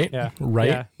 Right? Yeah.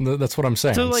 Right? Yeah. That's what I'm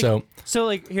saying. So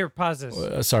like, here, pause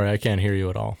this. Sorry, I can't hear you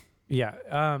at all.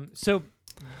 Yeah. So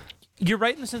you're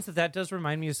right in the sense that does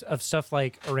remind me of stuff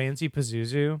like Oranzi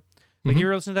Pazuzu. Like, you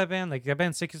ever listen to that band? Like, that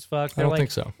band's sick as fuck. I don't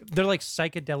think so. They're like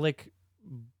psychedelic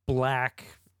black.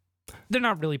 They're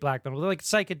not really black metal. They're like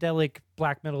psychedelic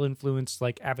black metal influenced,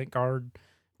 like avant-garde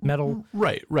metal.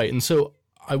 Right. And so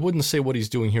I wouldn't say what he's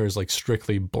doing here is like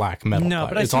strictly black metal. No,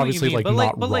 but it's obviously like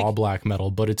not raw black metal,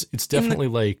 but it's definitely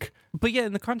like. But yeah,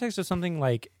 in the context of something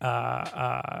like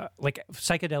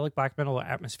psychedelic black metal,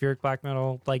 atmospheric black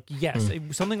metal, like yes,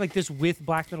 something like this with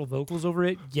black metal vocals over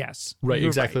it, yes. Right,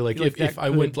 exactly. Right. Like if I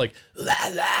went like la,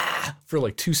 la, for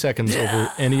like 2 seconds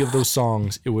over any of those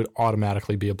songs, it would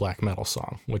automatically be a black metal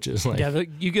song, which is like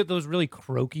you get those really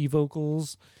croaky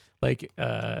vocals. Like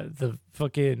the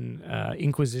fucking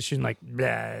Inquisition, like blah,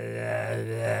 blah,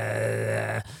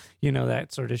 blah, you know,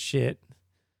 that sort of shit.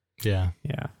 Yeah.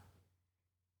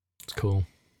 It's cool.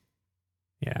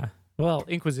 Yeah. Well,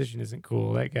 Inquisition isn't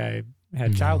cool. That guy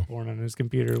had child porn on his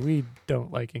computer. We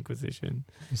don't like Inquisition.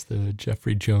 It's the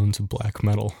Jeffrey Jones of black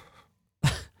metal.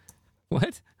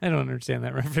 What? I don't understand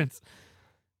that reference.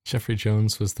 Jeffrey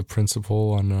Jones was the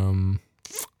principal on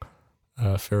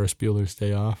Ferris Bueller's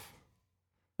Day Off.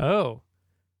 Oh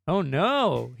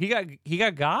no! He got.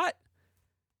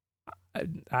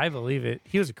 I believe it.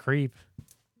 He was a creep.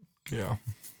 Yeah.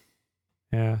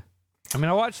 I mean,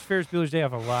 I watched Ferris Bueller's Day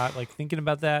Off a lot. Like, thinking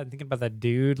about that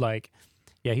dude. Like,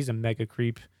 yeah, he's a mega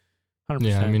creep. 100%.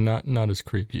 Yeah, I mean, not as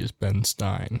creepy as Ben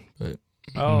Stein, but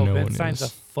Ben Stein's a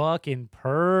fucking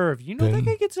perv. You know, that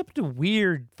guy gets up to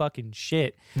weird fucking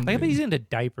shit. Like, I bet he's into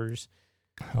diapers.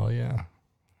 Hell yeah.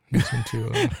 He's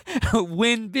into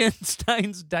Win Ben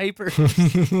Stein's diaper.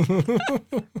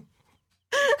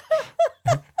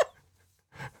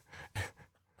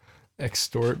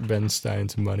 Extort Ben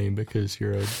Stein's money because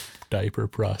you're a diaper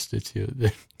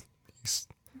prostitute.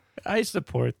 I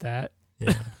support that.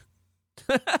 Yeah.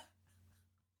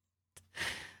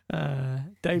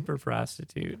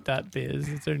 Diaperprostitute.biz.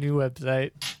 It's our new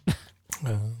website.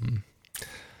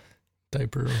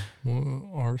 Diaper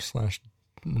r/rate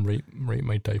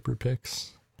my diaper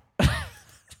pics. Is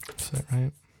that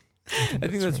right? I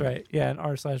think that's right. Yeah, and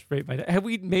r/rate my. Have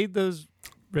we made those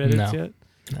Reddits yet?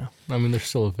 No. I mean, they're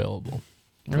still available.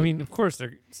 I mean, of course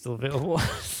they're still available.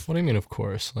 What do you mean, of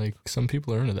course? Like, some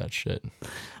people are into that shit.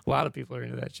 A lot of people are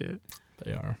into that shit.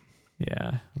 They are.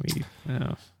 Yeah.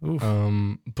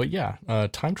 But yeah,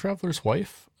 Time Traveler's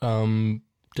Wife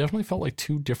definitely felt like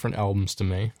two different albums to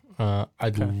me.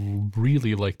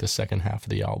 Really like the second half of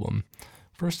the album.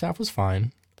 First half was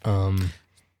fine.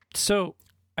 So,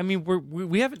 I mean,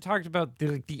 we haven't talked about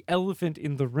the elephant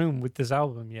in the room with this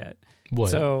album yet. What?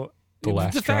 So the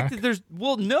last the track? fact that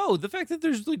the fact that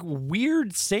there's like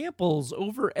weird samples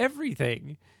over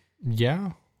everything.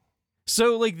 Yeah.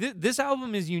 So like this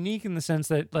album is unique in the sense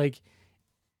that like,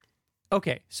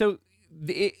 okay, so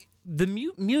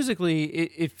musically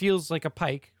it feels like a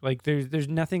Pike. Like there's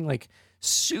nothing like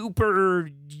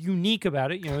super unique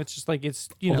about it. You know, it's just like it's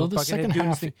although the second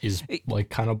half is like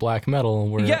kind of black metal,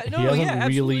 where he hasn't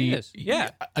really. Is. Yeah,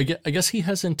 I guess he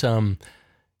hasn't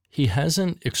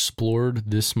explored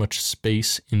this much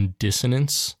space in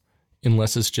dissonance,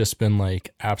 unless it's just been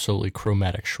like absolutely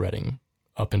chromatic shredding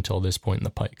up until this point in the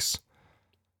Pikes.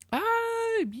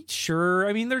 Sure.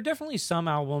 I mean, there are definitely some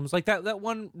albums like that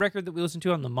one record that we listened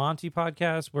to on the Monty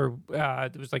podcast where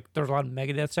there was a lot of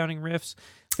Megadeth sounding riffs.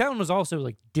 That one was also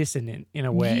like dissonant in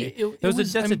a way. Yeah,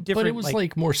 but it was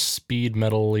like more speed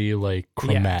metal-y, like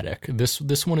chromatic. Yeah.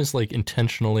 This one is like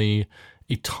intentionally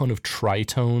a ton of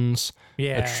tritones,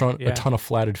 a ton of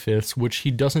flatted fifths, which he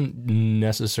doesn't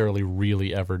necessarily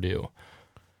really ever do.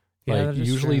 Like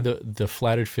usually the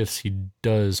flatted fifths he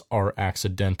does are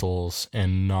accidentals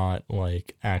and not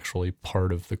like actually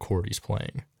part of the chord he's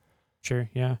playing. Sure,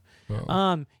 yeah.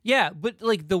 Oh. Yeah, but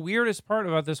like the weirdest part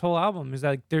about this whole album is that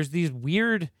like, there's these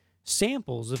weird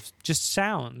samples of just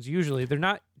sounds. Usually they're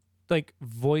not like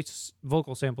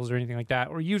vocal samples or anything like that,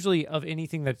 or usually of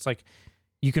anything that's like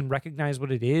you can recognize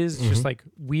what it is. It's just like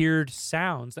weird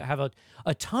sounds that have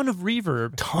a ton of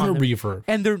reverb.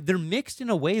 And they're mixed in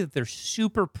a way that they're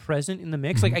super present in the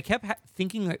mix. Like I kept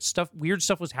thinking that weird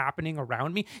stuff was happening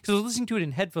around me because I was listening to it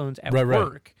in headphones at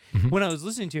work when I was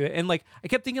listening to it. And like I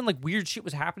kept thinking like weird shit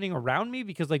was happening around me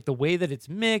because like the way that it's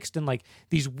mixed and like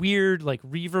these weird like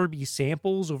reverby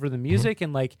samples over the music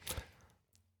and like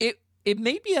it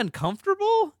made me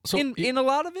uncomfortable in a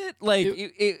lot of it. Like,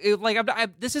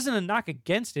 this isn't a knock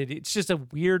against it. It's just a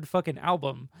weird fucking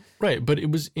album. Right. But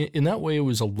it was, in that way, it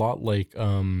was a lot like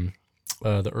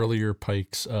the earlier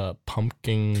Pikes,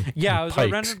 Pumpkin. Yeah,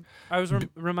 I was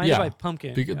reminded by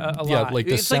Pumpkin a lot. Like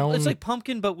it's like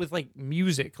Pumpkin, but with like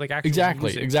music, like actual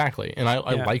music. Exactly. And I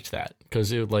liked that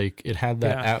because it had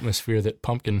that atmosphere that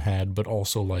Pumpkin had, but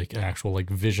also like an actual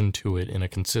like vision to it and a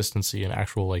consistency and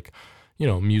actual like,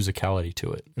 musicality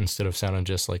to it instead of sounding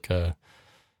just like a,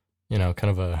 kind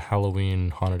of a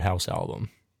Halloween haunted house album.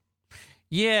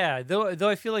 Yeah, though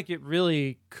I feel like it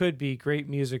really could be great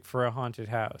music for a haunted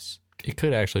house. It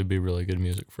could actually be really good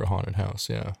music for a haunted house,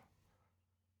 yeah.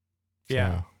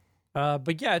 Yeah.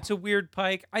 But yeah, it's a weird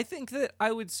Pike. I think that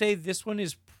I would say this one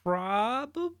is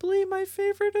probably my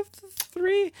favorite of the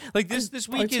three. Like this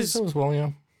week is so as well,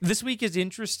 yeah. This week is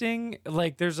interesting.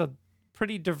 Like there's a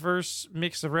pretty diverse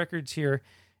mix of records here,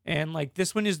 and like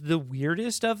this one is the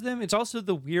weirdest of them. It's also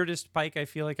the weirdest Pike I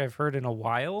feel like I've heard in a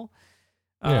while.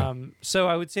 So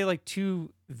I would say like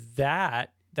to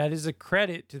that is a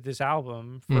credit to this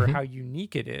album for how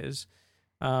unique it is.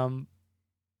 I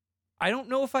don't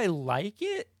know if I like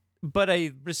it, but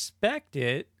I respect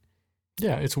it.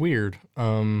 Yeah, it's weird.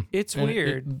 It's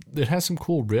weird. It has some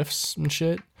cool riffs and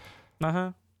shit.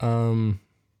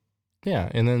 Yeah,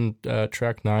 and then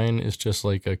track 9 is just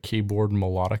like a keyboard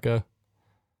melodica.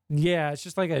 Yeah, it's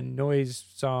just like a noise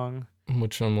song.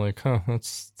 Which I'm like,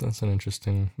 that's an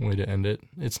interesting way to end it.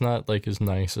 It's not like as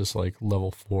nice as like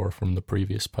level 4 from the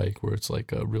previous Pike, where it's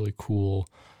like a really cool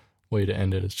way to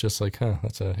end it. It's just like,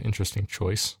 that's an interesting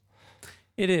choice.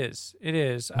 It is.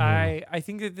 I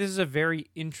think that this is a very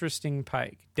interesting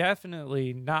Pike.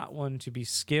 Definitely not one to be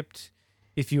skipped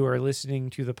if you are listening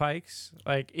to the Pikes.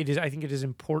 Like it is, I think it is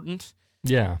important.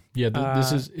 Yeah.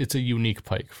 It's a unique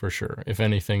Pike for sure. If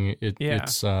anything,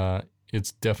 it's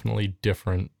definitely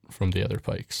different from the other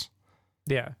Pikes.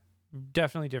 Yeah,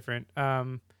 definitely different.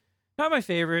 Not my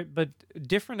favorite, but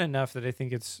different enough that I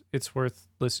think it's worth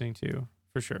listening to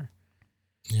for sure.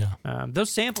 Yeah. Those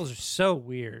samples are so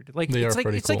weird. Like they it's are like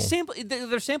pretty it's cool. like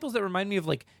they're samples that remind me of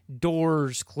like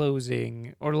doors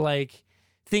closing or like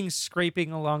things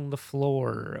scraping along the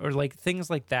floor or like things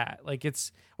like that. Like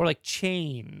or like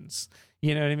chains.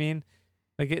 You know what I mean?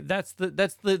 Like those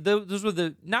were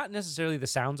the not necessarily the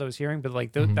sounds I was hearing, but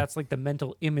like that's like the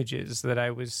mental images that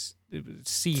I was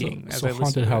seeing as I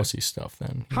listened. Haunted housey stuff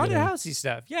then. Haunted housey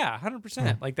stuff, yeah,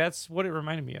 100%. Like that's what it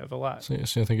reminded me of a lot. So you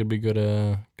think it'd be good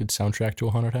soundtrack to a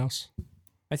haunted house?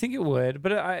 I think it would,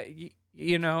 but I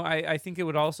think it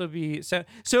would also be so.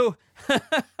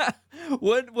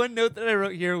 One note that I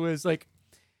wrote here was like,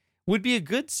 would be a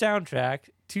good soundtrack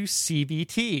to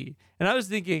CBT. And I was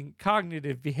thinking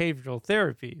cognitive behavioral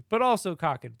therapy, but also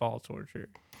cock and ball torture.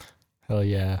 Hell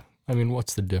yeah. I mean,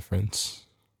 what's the difference?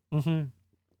 I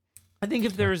think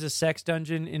if there was a sex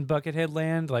dungeon in Buckethead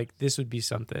Land, like this would be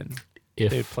something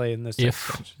they'd play in the sex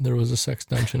dungeon. If there was a sex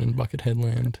dungeon in Buckethead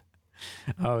Land.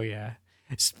 Oh, yeah.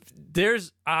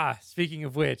 Speaking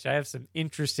of which, I have some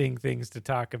interesting things to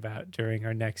talk about during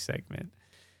our next segment.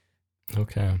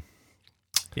 Okay.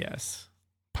 Yes.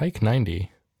 Pike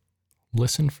 90,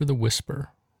 Listen for the Whisper,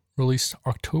 released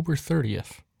October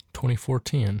 30th,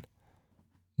 2014,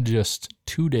 just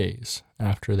 2 days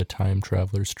after the Time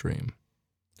Traveler's Dream.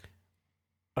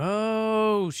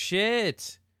 Oh,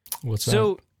 shit. What's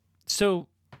that? So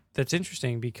that's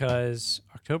interesting because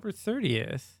October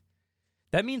 30th,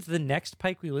 that means the next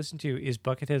Pike we listen to is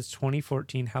Buckethead's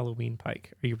 2014 Halloween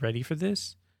Pike. Are you ready for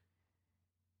this?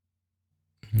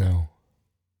 No.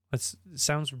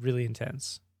 Sounds really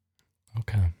intense.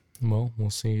 Okay. Well, we'll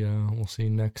see. We'll see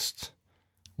next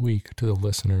week to the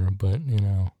listener, but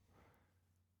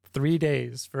 3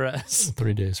 days for us.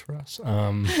 3 days for us.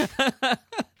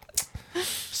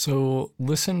 So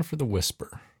listen for the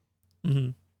whisper.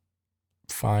 Mm-hmm.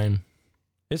 Fine.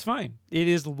 It's fine. It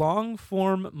is long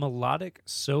form melodic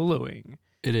soloing.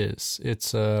 It is.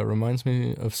 It's reminds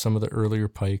me of some of the earlier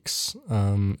Pikes,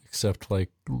 except like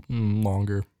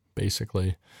longer,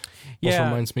 basically. Yeah. Also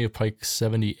reminds me of Pike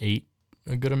 78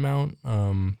 a good amount.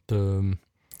 The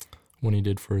one he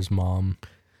did for his mom.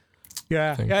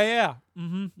 Yeah, thing. yeah.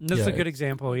 That's Yeah, a good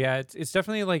example. Yeah, it's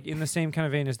definitely like in the same kind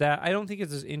of vein as that. I don't think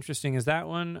it's as interesting as that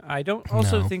one. I don't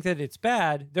also No. think that it's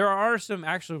bad. There are some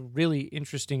actual really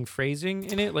interesting phrasing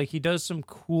in it. Like he does some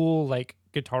cool like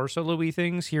guitar solo-y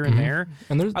things here and there.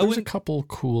 And there's a wouldn't- couple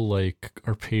cool like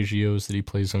arpeggios that he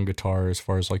plays on guitar as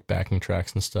far as like backing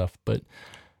tracks and stuff. But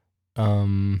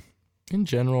in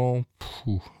general,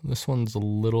 this one's a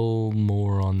little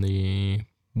more on the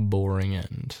boring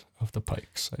end of the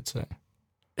pikes, I'd say.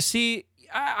 See,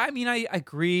 I mean, I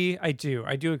agree. I do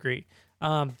agree.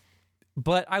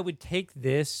 But I would take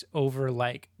this over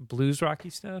like blues rocky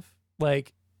stuff,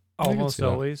 like I can almost see that.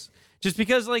 always, just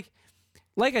because like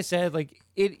I said, like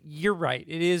it. You're right.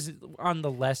 It is on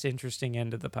the less interesting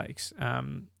end of the pikes.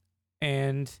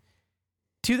 And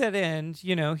to that end,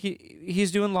 you know,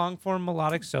 he's doing long form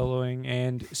melodic soloing,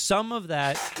 and some of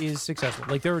that is successful.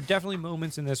 Like there were definitely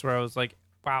moments in this where I was like,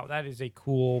 wow, that is a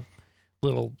cool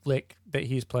little lick that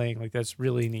he's playing. Like that's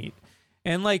really neat.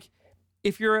 And like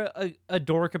if you're a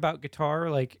dork about guitar,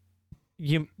 like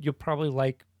you'll probably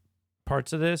like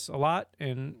parts of this a lot,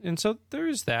 and so there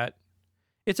is that.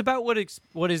 It's about what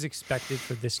is expected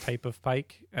for this type of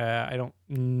pike. I don't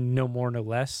know more, no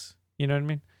less. You know what I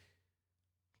mean?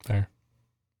 Fair.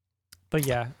 But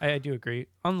yeah, I do agree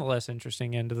on the less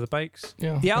interesting end of the pikes.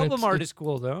 Yeah. The album art is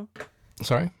cool though.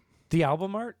 Sorry? The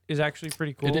album art is actually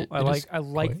pretty cool. It I is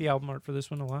like quite. the album art for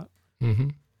this one a lot. Mm-hmm.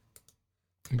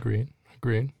 Agreed.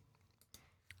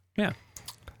 Yeah.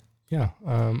 Yeah.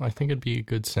 I think it'd be a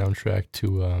good soundtrack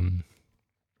to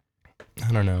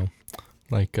I don't know,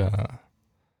 like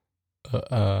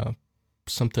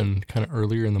something kind of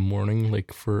earlier in the morning,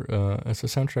 like for it's a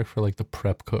soundtrack for like the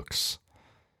prep cooks.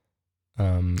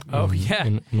 Oh, yeah.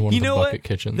 In one You of the know bucket what?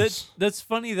 kitchens. That's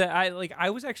funny that I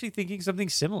was actually thinking something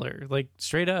similar, like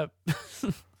straight up.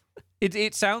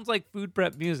 It sounds like food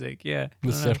prep music. Yeah. I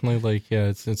It's don't know. definitely like, yeah,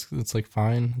 it's like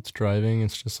fine. It's driving.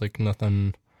 It's just like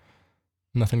nothing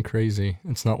crazy.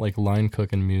 It's not like line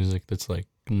cooking music that's like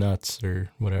nuts or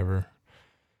whatever.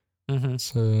 Mhm.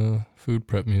 It's food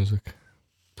prep music.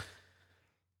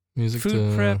 Music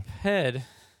Food to prep head.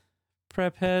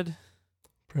 Prep head.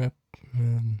 prep.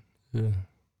 Yeah.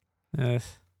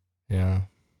 Yeah.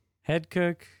 Head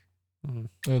cook.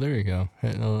 Oh, there you go.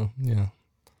 Yeah.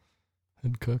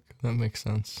 Head cook. That makes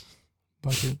sense.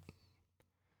 Bucket.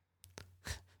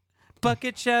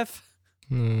 Bucket chef.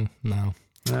 No.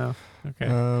 No.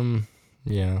 Okay.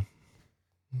 Yeah.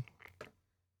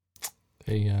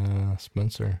 Hey,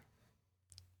 Spencer.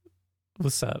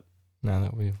 What's up? Now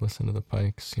that we've listened to the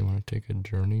pikes, you want to take a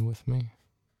journey with me?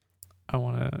 I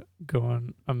want to go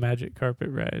on a magic carpet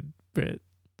ride, Britt.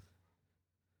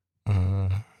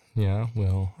 Yeah,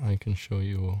 well, I can show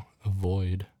you a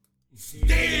void.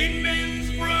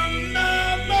 Statements from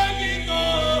the bucket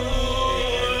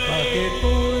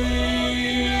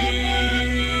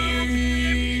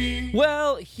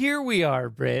Well, here we are,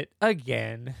 Britt,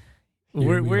 again.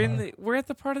 Here We're at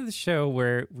the part of the show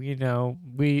where we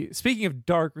speaking of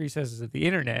dark recesses of the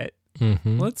internet,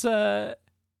 Mm-hmm. let's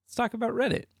talk about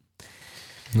Reddit.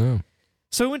 No.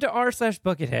 So I went to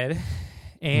r/Buckethead,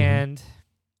 and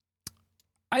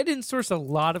I didn't source a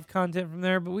lot of content from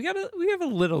there, but we have a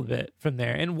little bit from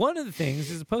there. And one of the things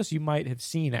is a post you might have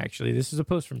seen. Actually, this is a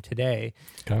post from today.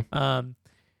 Okay.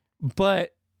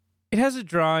 But it has a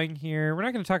drawing here. We're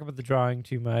not going to talk about the drawing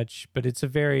too much, but it's a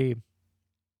very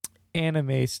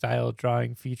anime style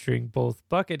drawing featuring both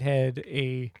Buckethead,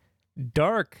 a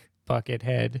dark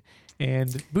Buckethead,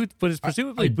 and what is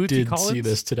presumably Bootsy I did Collins. see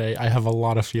this today. I have a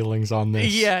lot of feelings on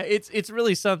this. Yeah, it's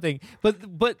really something. But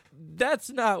that's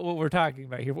not what we're talking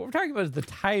about here. What we're talking about is the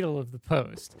title of the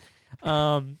post,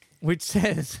 which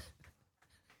says,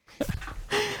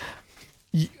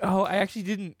 I actually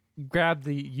didn't grab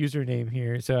the username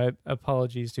here, so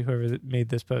apologies to whoever that made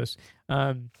this post.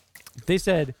 They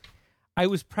said, I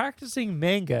was practicing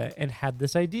manga and had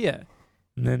this idea.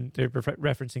 And then they're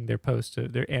referencing their post to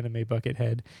their anime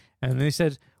Buckethead. And they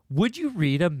said, would you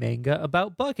read a manga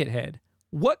about Buckethead?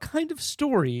 What kind of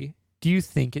story do you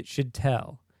think it should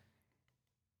tell?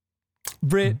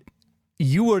 Britt,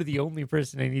 you are the only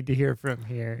person I need to hear from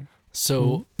here.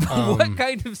 So, What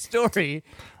kind of story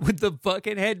would the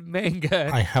Buckethead manga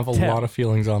I have a tell? lot of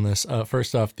feelings on this.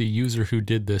 First off, the user who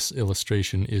did this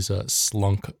illustration is a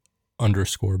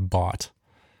slunk_bot.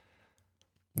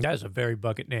 That is a very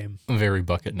bucket name. Very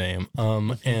bucket name.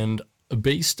 And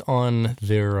based on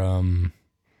their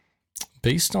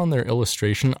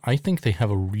illustration, I think they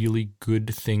have a really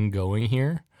good thing going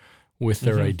here with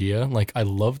their idea. Like, I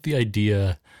love the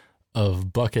idea of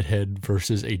Buckethead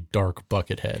versus a dark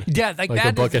Buckethead. Yeah, like that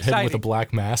a is Buckethead exciting. with a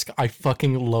black mask. I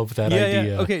fucking love that idea.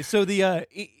 Yeah. Okay, so the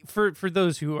for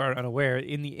those who are unaware,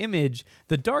 in the image,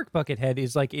 the dark Buckethead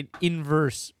is like an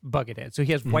inverse Buckethead. So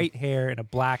he has white hair and a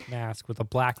black mask with a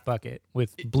black bucket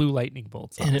with blue lightning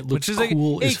bolts on And it looks which is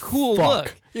cool a as cool fuck.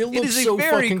 look. It looks is a so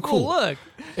very fucking cool cool. look.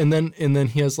 And then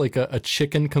he has like a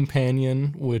chicken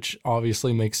companion, which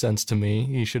obviously makes sense to me.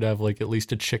 He should have like at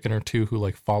least a chicken or two who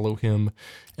like follow him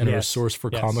and are a Yes, source for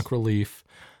yes. comic relief.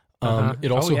 Uh-huh.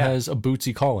 It also Oh, yeah. has a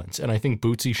Bootsy Collins, and I think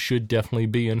Bootsy should definitely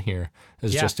be in here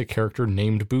as Yeah. just a character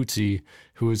named Bootsy,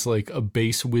 who is like a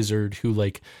base wizard who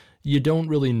like you don't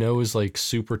really know is like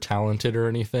super talented or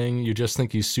anything. You just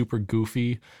think he's super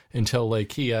goofy until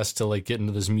like he has to like get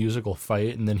into this musical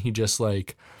fight, and then he just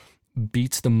like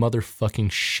beats the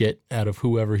motherfucking shit out of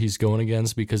whoever he's going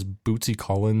against, because Bootsy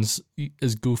Collins,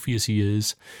 as goofy as he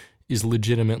is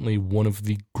legitimately one of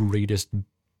the greatest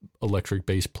electric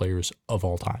bass players of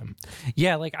all time.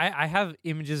 Yeah, like I have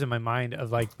images in my mind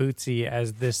of like Bootsy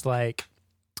as this like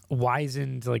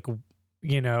wizened, like,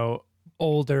 you know,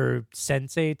 older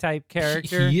sensei type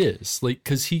character. He is like,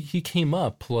 because he came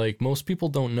up, like most people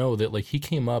don't know that, like he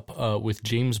came up with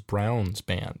James Brown's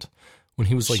band when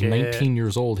he was like Shit. 19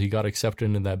 years old. He got accepted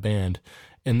into that band,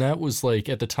 and that was like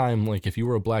at the time, like if you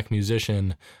were a black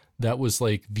musician, that was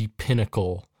like the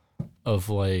pinnacle of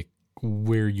like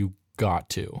where you got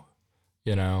to,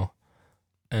 you know.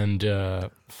 And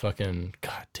fucking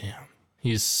goddamn,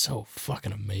 he's so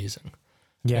fucking amazing.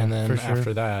 Yeah, And then for sure.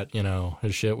 after that, you know,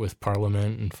 his shit with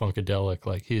Parliament and Funkadelic,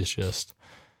 like he's just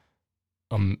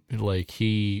like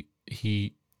he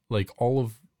like all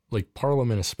of like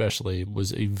Parliament especially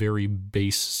was a very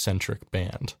bass centric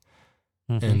band.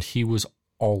 Mhm. And he was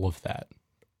all of that.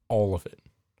 All of it.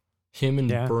 Him and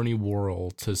Yeah. Bernie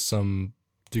Worrell to some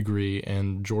degree,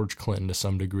 and George Clinton to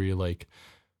some degree, like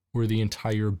were the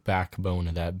entire backbone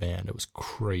of that band. It was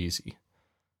crazy.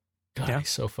 God, Yeah. he's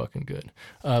so fucking good.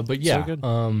 But yeah, good.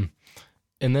 and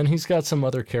then he's got some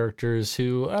other characters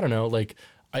who, I don't know, like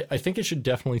I think it should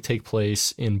definitely take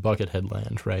place in Buckethead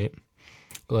Land, right?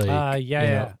 Like, yeah, you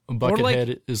yeah. know, Or like-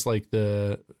 Buckethead is like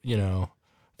the, you know,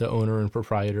 the owner and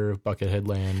proprietor of Buckethead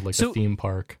Land, like So- a theme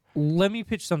park. Let me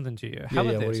pitch something to you. How Yeah,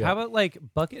 about yeah, what do this? you How got? about like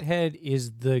Buckethead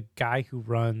is the guy who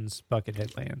runs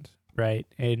Buckethead Land, right?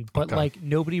 But Okay. like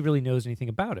nobody really knows anything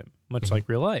about him, much like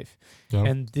real life. Yeah.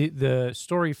 And the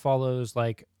story follows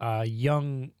like a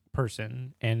young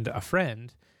person and a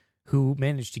friend who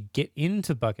managed to get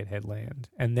into Buckethead Land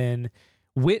and then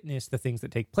witness the things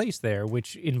that take place there,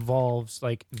 which involves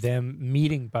like them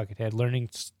meeting Buckethead, learning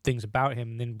things about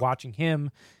him, and then watching him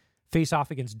face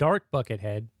off against Dark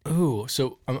Buckethead. Ooh,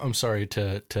 so I'm sorry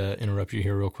to interrupt you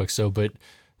here real quick. So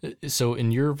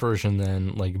in your version,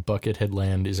 then, like Buckethead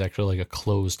Land is actually like a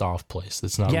closed off place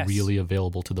that's not Yes. really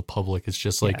available to the public. It's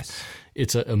just like Yes.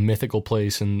 it's a mythical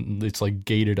place, and it's like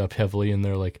gated up heavily. And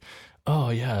they're like, oh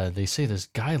yeah, they say this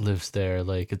guy lives there.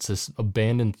 Like it's this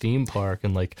abandoned theme park,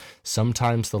 and like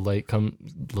sometimes the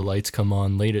lights come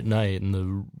on late at night, and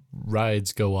the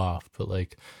rides go off, but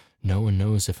like no one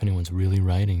knows if anyone's really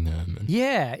riding them. And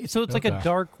Yeah, so it's like a Okay.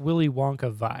 dark Willy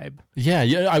Wonka vibe. yeah.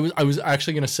 I was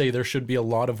actually gonna say there should be a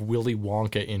lot of Willy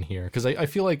Wonka in here, because I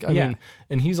feel like I Yeah. mean,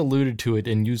 and he's alluded to it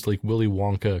and used like Willy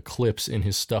Wonka clips in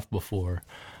his stuff before.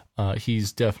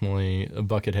 He's definitely,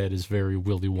 Buckethead is very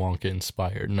Willy Wonka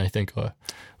inspired, and I think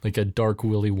like a dark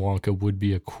Willy Wonka would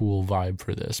be a cool vibe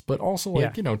for this. But also, like,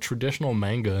 Yeah. you know, traditional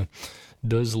manga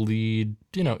does lead,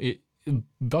 you know,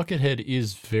 Buckethead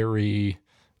is very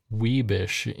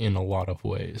weebish in a lot of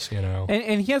ways, you know.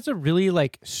 And he has a really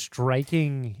like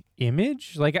striking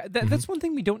image. Like that's one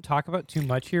thing we don't talk about too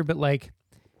much here, but like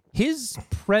his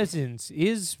presence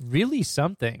is really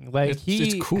something. Like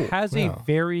It's cool, has yeah. a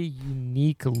very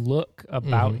unique look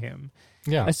about him.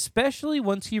 Yeah. Especially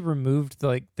once he removed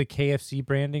like the KFC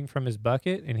branding from his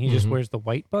bucket and he just wears the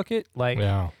white bucket. Like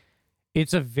Yeah.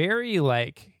 it's a very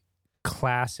like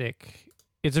classic,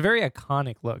 it's a very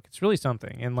iconic look. It's really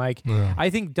something. And like Yeah. I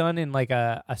think done in like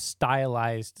a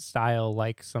stylized style,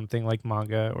 like something like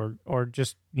manga or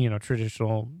just, you know,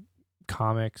 traditional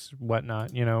comics,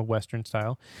 whatnot, you know, Western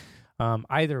style.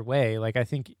 Either way, like I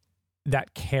think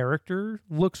that character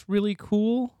looks really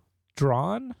cool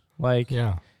drawn. Like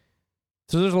Yeah.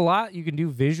 so there's a lot you can do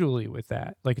visually with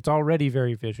that. Like it's already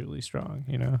very visually strong,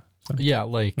 you know? So, Yeah,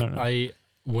 like No.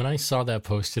 when I saw that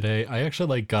post today, I actually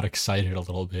like got excited a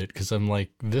little bit, because I'm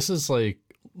like, this is like,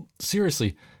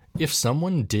 seriously, if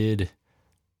someone did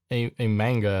a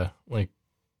manga like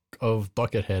of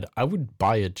Buckethead, I would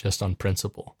buy it just on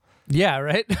principle. Yeah,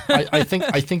 right. I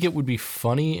think it would be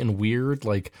funny and weird.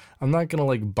 Like, I'm not gonna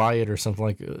like buy it or something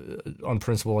like on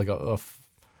principle. Like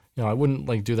I wouldn't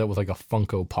like do that with like a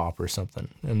Funko Pop or something.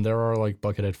 And there are like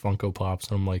Buckethead Funko Pops,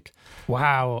 and I'm like,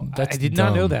 wow, that's I did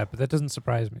not know dumb. that, but that doesn't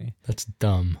surprise me. That's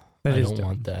dumb. That I is don't dumb.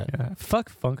 want that. Yeah.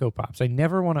 Fuck Funko Pops. I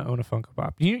never want to own a Funko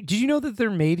Pop. Did you know that they're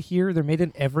made here? They're made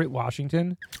in Everett,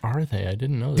 Washington. Are they? I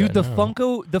didn't know Dude, that.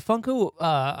 the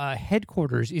Funko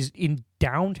headquarters is in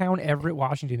downtown Everett,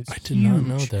 Washington. It's I did huge. not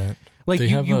know that. Like They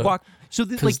you have walk, so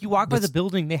like you walk by the that's-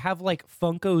 building, they have like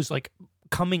Funkos like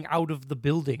coming out of the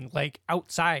building, like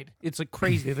outside. It's like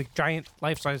crazy. They have like giant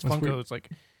life-size That's weird. Funkos. Like,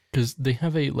 Because they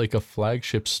have a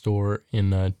flagship store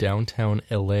in downtown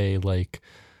LA, like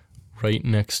right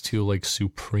next to like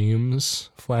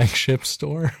Supreme's flagship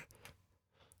store.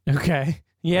 okay,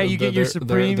 yeah, you get your they're-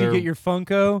 Supreme, they're- you get your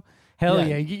Funko. Hell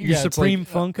yeah, you get your it's Supreme like,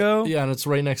 Funko. Yeah, and it's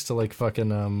right next to like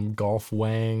fucking Golf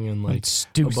Wang and like Like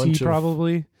Stussy, bunch of-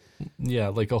 probably. yeah,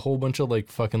 like a whole bunch of like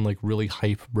fucking like really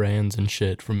hype brands and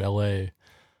shit from LA.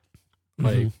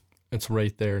 Like Mhm. it's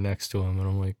right there next to him, and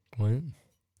I'm like, what?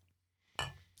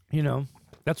 You know,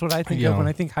 that's what I think Yeah. of when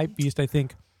I think Hype Beast. I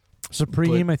think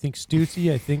Supreme. I think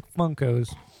Stussy. I think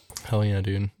Funkos. Hell yeah,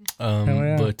 dude. Hell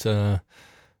yeah. But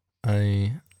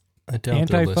I doubt they're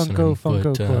Anti-Funko listening. Funko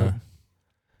But Club.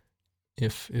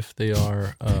 if they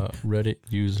are Reddit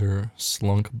user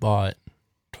Slunk Bot,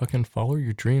 fucking follow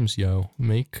your dreams, yo.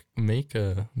 Make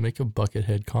a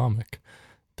Buckethead comic.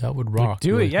 That would rock. Like,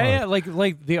 do really it, yeah, hard. yeah.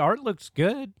 Like the art looks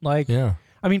good. Like, Yeah.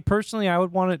 I mean, personally, I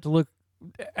would want it to look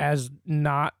as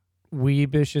not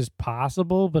weebish as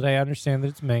possible, but I understand that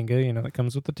it's manga. You know, that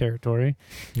comes with the territory.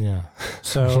 Yeah.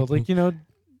 So, like, you know,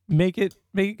 make it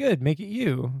good, make it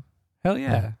you. Hell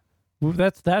yeah, Well,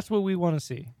 that's what we want to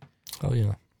see. Oh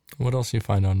yeah. What else you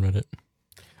find on Reddit?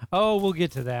 Oh, we'll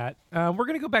get to that. We're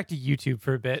gonna go back to YouTube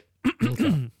for a bit.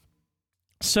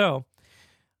 So,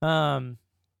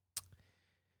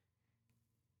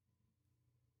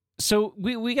 So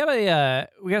we got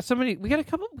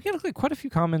quite a few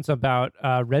comments about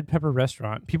Red Pepper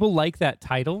Restaurant. People like that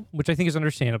title, which I think is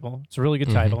understandable. It's a really good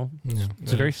Mhm. title. Yeah,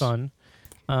 It's very fun.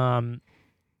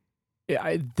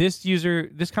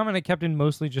 This comment I kept in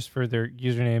mostly just for their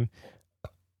username.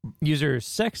 User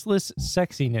Sexless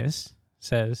Sexiness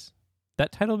says,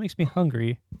 that title makes me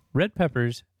hungry. Red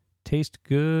peppers taste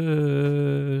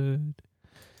good.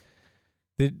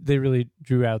 They really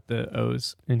drew out the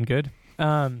O's in good.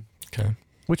 Okay.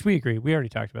 Which we agree. We already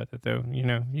talked about that, though. You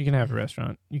know, you can have a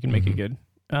restaurant. You can make it good.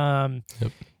 Yep.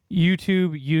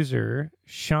 YouTube user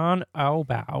Sean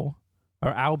Albo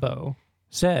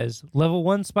says, level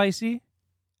 1 spicy,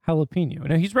 jalapeno.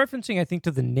 Now, he's referencing, I think,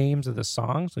 to the names of the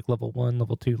songs, like level 1,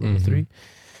 level 2, level 3.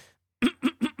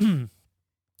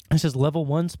 It says level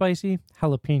 1 spicy,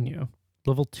 jalapeno.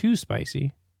 Level 2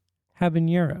 spicy,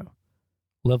 habanero.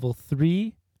 Level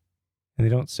 3, and they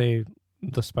don't say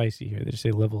the spicy here. They just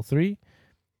say level 3,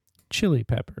 chili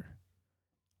pepper.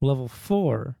 Level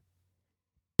 4,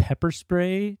 pepper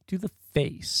spray to the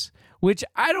face. Which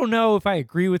I don't know if I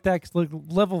agree with that, because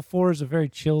level 4 is a very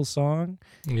chill song.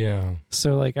 Yeah.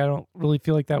 So like I don't really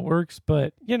feel like that works,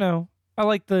 but you know, I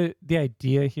like the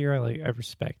idea here. I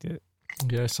respect it.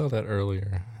 Yeah, I saw that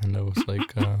earlier, and I was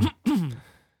like,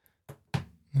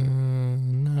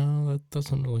 no, that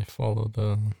doesn't really follow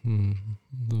the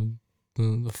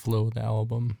flow of the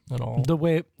album at all. The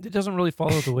way it doesn't really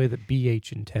follow the way that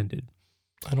BH intended.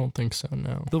 I don't think so.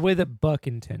 No. The way that Buck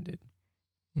intended.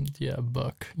 Yeah,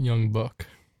 Buck, young Buck,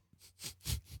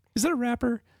 Is that a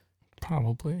rapper?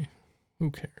 probably. Who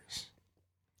cares?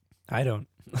 I don't.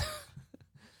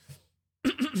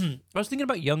 I was thinking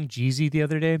about Young Jeezy the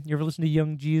other day. You ever listen to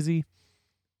Young Jeezy?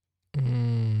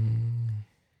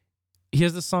 He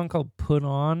has this song called Put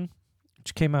On,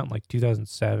 which came out in like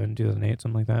 2007, 2008,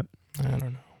 something like that. I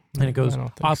don't know. And it goes, I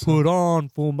don't think I so. put on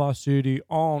for my city,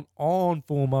 on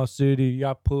for my city.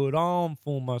 I put on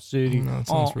for my city, No, it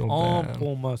sounds real on bad.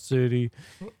 for my city.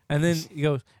 And then he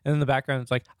goes, and in the background,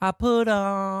 it's like, I put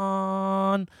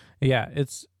on. Yeah,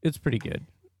 it's pretty good.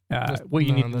 What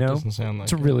you need to that know, doesn't sound like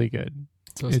it's it. really good.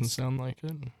 Doesn't it's- sound like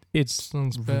it. It's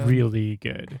Sounds bad. really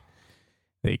good.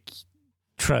 Like,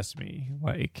 trust me.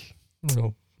 Like,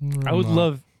 Real I would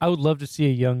not. love to see a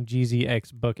Young Jeezy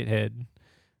X Buckethead.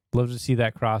 Love to see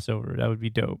that crossover. That would be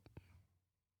dope.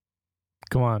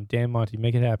 Come on, Dan Monty,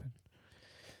 make it happen.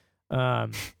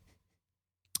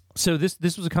 So this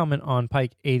was a comment on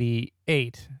Pike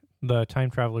 88, the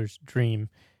Time Traveler's Dream,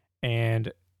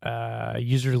 and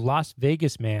user Las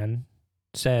Vegas Man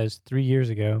says 3 years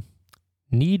ago,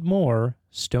 need more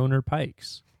stoner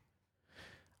pikes.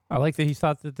 I like that he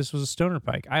thought that this was a stoner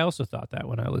pike. I also thought that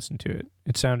when I listened to it.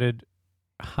 It sounded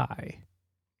High.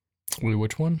 Wait,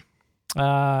 which one?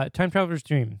 Time Traveler's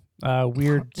Dream.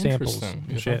 Weird samples. Interesting.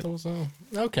 and You shit. thought that was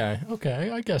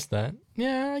okay. I guess that.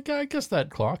 Yeah, I guess that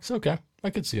clocks. Okay, I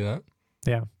could see that.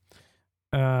 Yeah.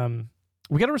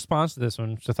 We got a response to this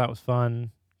one, which I thought was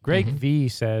fun. Greg V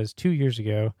says 2 years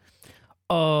ago,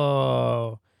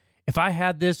 "Oh, if I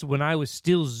had this when I was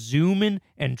still zooming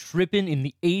and tripping in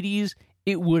the 80s,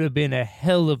 it would have been a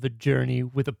hell of a journey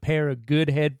with a pair of good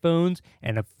headphones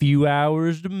and a few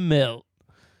hours to melt."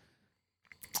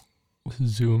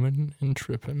 Zooming and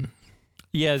tripping.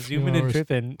 Yeah, zooming and hours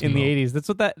tripping to in the melt.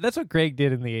 80s. That's what Greg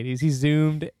did in the 80s. He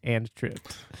zoomed and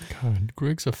tripped. God,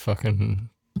 Greg's a fucking.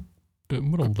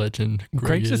 What a legend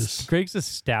Greg is. Greg's a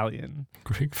stallion.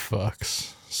 Greg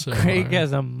fucks. So Greg hard.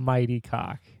 has a mighty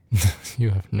cock. You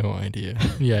have no idea.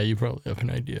 Yeah, you probably have an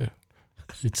idea.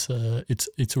 It's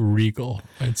regal.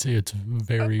 I'd say it's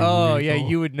very. Oh, regal. yeah,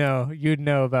 you would know. You'd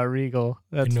know about Regal.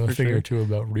 That's I know for a thing sure. or two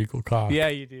about regal cock. Yeah,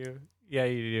 you do. Yeah,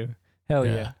 you do. Hell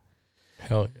yeah.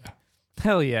 Hell yeah.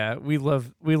 Hell yeah. We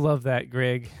love that,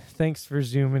 Greg. Thanks for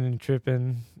zooming and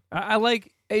tripping. I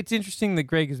like. It's interesting that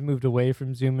Greg has moved away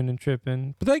from zooming and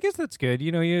tripping, but I guess that's good.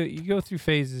 You know, you go through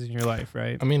phases in your life,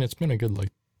 right? I mean, it's been a good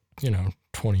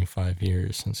 25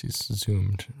 years since he's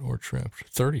zoomed or tripped.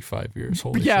 35 years.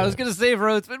 Holy Yeah, I was shit. gonna say,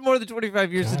 bro, it's been more than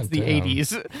 25 years since God the damn.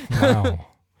 80s. Wow.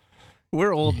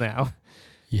 We're old now.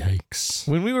 Yikes.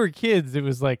 When we were kids, it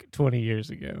was like 20 years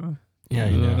ago. Yeah,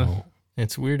 I know.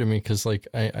 It's weird to me because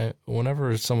I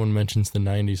whenever someone mentions the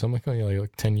 90s, I'm like, oh yeah,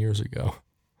 like 10 years ago.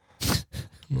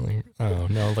 I'm like, oh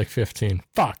no, like 15.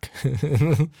 Fuck.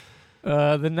 The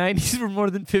 90s were more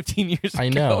than 15 years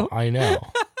ago.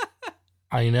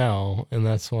 I know, and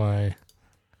that's why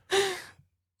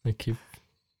I keep.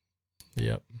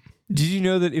 Yep. Did you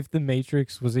know that if the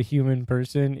Matrix was a human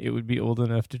person, it would be old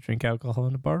enough to drink alcohol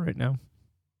in a bar right now?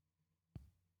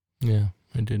 Yeah,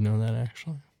 I did know that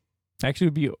actually. Actually, it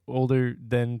would be older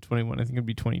than 21. I think it would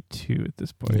be 22 at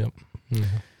this point. Yep. Yeah.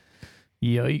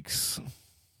 Yikes.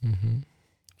 Mm-hmm.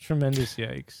 Tremendous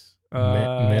yikes.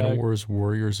 Manowar's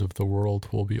Warriors of the World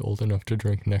will be old enough to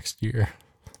drink next year.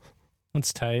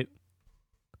 That's tight.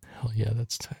 Hell yeah,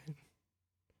 that's tight.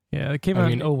 Yeah, it came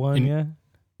out in 01, yeah.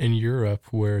 In Europe,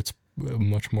 where it's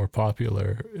much more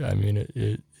popular, I mean,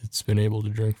 it's been able to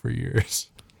drink for years.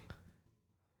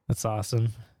 That's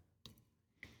awesome.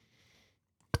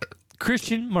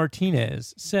 Christian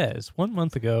Martinez says, 1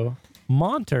 month ago,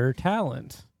 Monter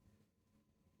Talent.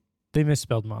 They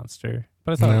misspelled monster,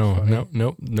 but I thought it was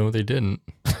funny. No, they didn't.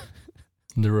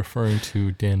 They're referring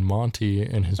to Dan Monty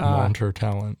and his Monter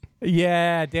Talent.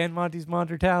 Yeah, Dan Monty's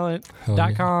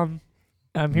MonterTalent.com.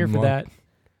 Yeah. I'm here for that.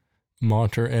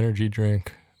 Monter Energy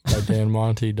Drink by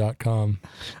DanMonty.com.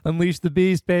 Unleash the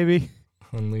beast, baby.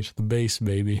 Unleash the bass,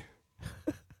 baby.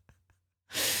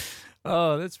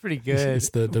 Oh, that's pretty good. It's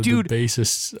the Dude.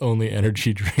 bassist's only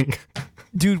energy drink.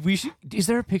 Dude, we should. Is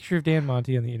there a picture of Dan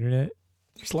Monty on the internet?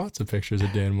 There's lots of pictures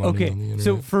of Dan Monty on the internet.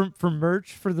 So for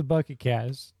merch for the Bucket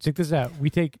Cast, check this out. We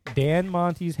take Dan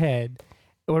Monty's head,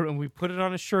 and we put it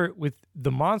on a shirt with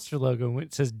the Monster logo, and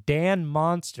it says Dan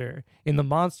Monster in the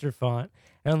Monster font,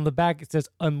 and on the back it says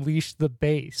Unleash the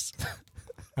Bass.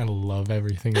 I love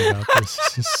everything about this.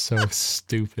 This is so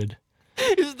stupid.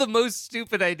 This is the most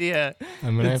stupid idea.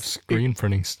 I'm gonna have screen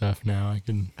printing stuff now. I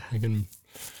can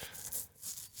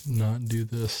not do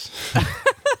this.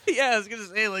 Yeah, I was gonna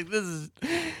say like this is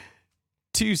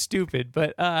too stupid,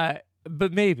 but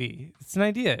maybe it's an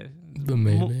idea. But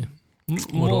maybe.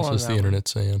 What else is the internet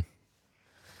saying?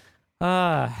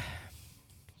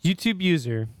 YouTube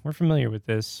user. We're familiar with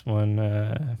this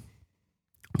one.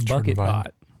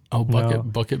 BucketBot. Oh,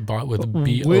 BucketBot with a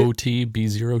B-O-T,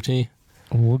 B0T.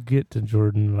 We'll get to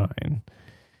Jordan Vine.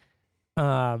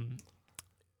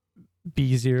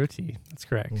 B0T. That's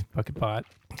correct. BucketBot.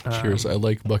 Cheers. I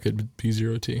like Bucket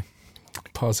B0T.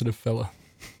 Positive fella.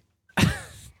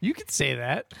 You could say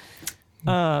that.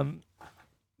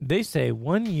 They say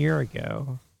 1 year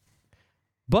ago,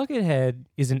 Buckethead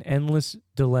is an endless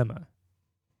dilemma.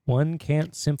 One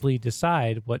can't simply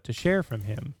decide what to share from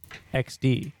him.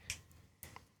 XD.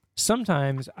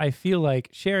 Sometimes I feel like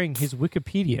sharing his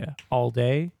Wikipedia all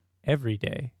day, every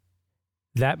day.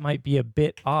 That might be a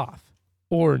bit off.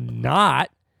 Or not.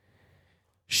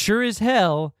 Sure as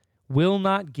hell will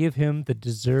not give him the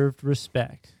deserved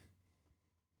respect.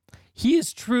 He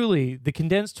is truly the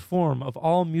condensed form of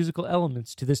all musical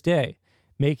elements to this day,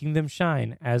 making them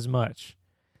shine as much.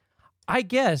 I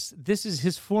guess this is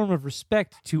his form of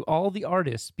respect to all the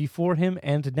artists before him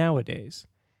and nowadays.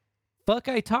 Fuck,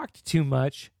 I talked too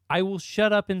much. I will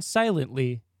shut up and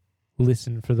silently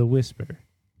listen for the whisper.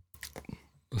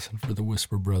 Listen for the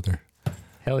whisper, brother.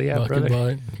 Hell yeah, Bucket brother.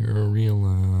 Butt, you're a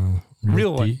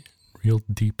real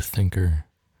deep thinker.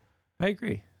 I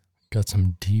agree. Got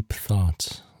some deep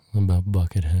thoughts about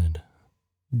Buckethead.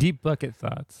 Deep bucket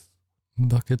thoughts.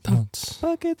 Bucket thoughts.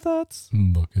 Bucket thoughts.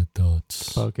 Bucket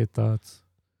thoughts. Bucket thoughts.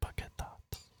 Bucket thoughts.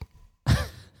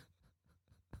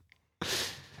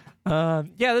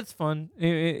 Yeah, that's fun.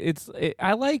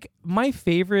 I like my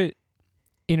favorite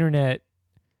internet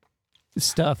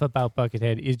stuff about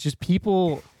Buckethead is just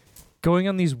people going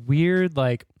on these weird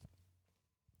like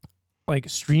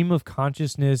stream of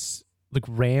consciousness, like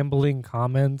rambling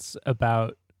comments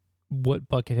about what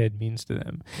Buckethead means to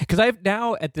them. Because I've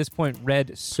now at this point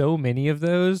read so many of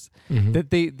those that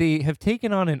they have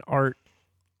taken on an art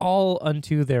all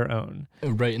unto their own.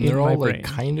 Right, and they're all like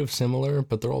kind of similar,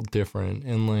 but they're all different.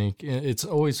 And like it's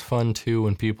always fun too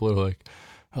when people are like,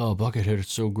 "Oh, Buckethead,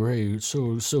 it's so great, it's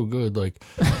so good." Like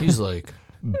he's like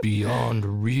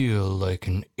beyond real, like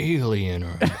an alien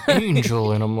or an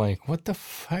angel, and I'm like, what the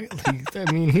fuck? Like,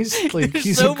 I mean, he's like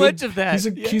he's so much of that. He's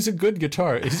a good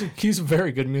guitar. He's a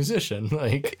very good musician.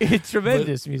 Like a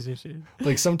tremendous musician.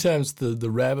 Like sometimes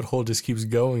the rabbit hole just keeps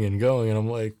going and going, and I'm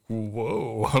like,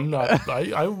 whoa, I'm not.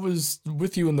 I was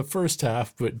with you in the first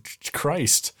half, but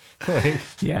Christ, like,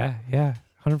 yeah,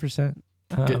 100%.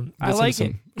 I like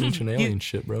some ancient alien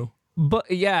shit, bro. But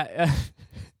yeah.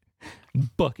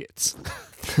 Buckets.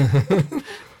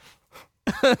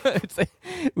 It's like,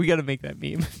 we got to make that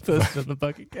meme. Post on the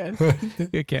Bucket Cast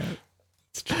account.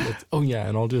 Oh yeah,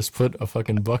 and I'll just put a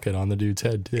fucking bucket on the dude's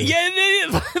head too.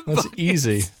 Yeah, that's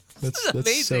easy.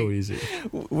 That's so easy.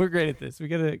 We're great at this. We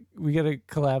gotta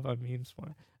collab on memes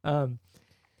more.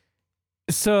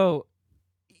 So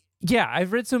yeah,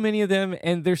 I've read so many of them,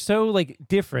 and they're so like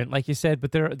different, like you said,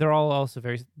 but they're all also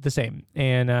very the same.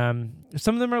 And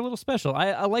some of them are a little special.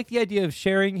 I like the idea of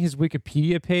sharing his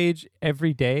Wikipedia page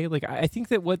every day. Like I think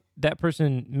that what that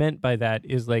person meant by that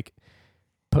is like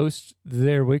post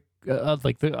their a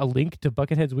link to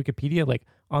Buckethead's Wikipedia like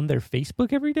on their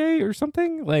Facebook every day or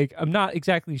something. Like I'm not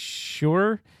exactly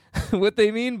sure what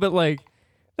they mean, but like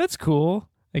that's cool,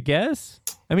 I guess.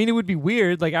 I mean, it would be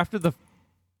weird like after the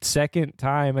second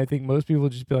time, I think most people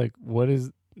would just be like,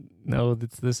 it's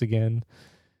this again.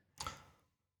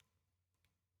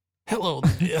 Hello,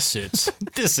 it's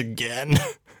this again.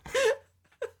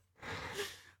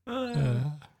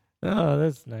 Oh,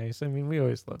 that's nice. I mean, we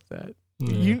always love that.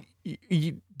 Yeah.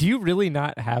 You do you really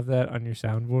not have that on your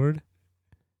soundboard?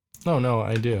 No,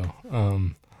 I do.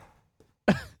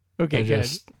 Okay, good.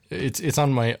 It's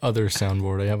on my other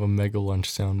soundboard. I have a Mega Lunch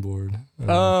soundboard.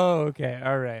 Oh, okay.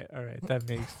 All right. That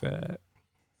makes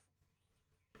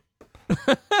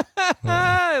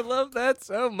I love that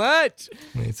so much.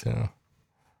 Me too.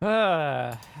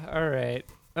 All right.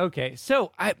 Okay.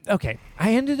 So I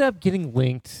ended up getting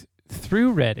linked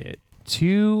through Reddit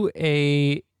to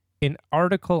an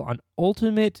article on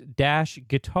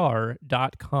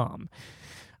ultimate-guitar.com.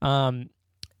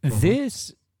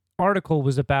 This article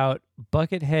was about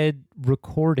Buckethead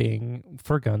recording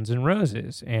for Guns N'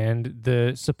 Roses and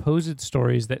the supposed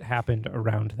stories that happened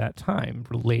around that time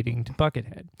relating to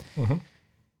Buckethead.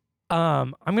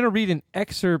 I'm going to read an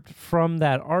excerpt from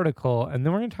that article, and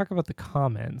then we're going to talk about the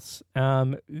comments.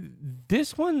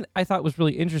 This one I thought was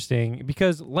really interesting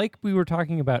because, like we were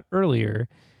talking about earlier,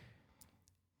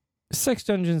 sex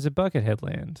dungeons at Buckethead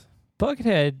Land.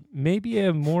 Buckethead may be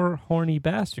a more horny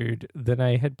bastard than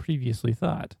I had previously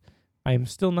thought. I am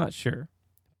still not sure.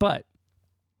 But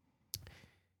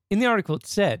in the article it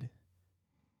said,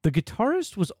 the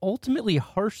guitarist was ultimately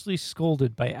harshly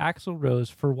scolded by Axl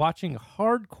Rose for watching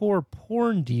hardcore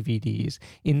porn DVDs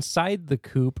inside the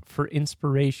coupe for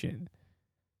inspiration.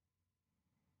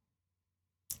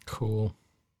 Cool.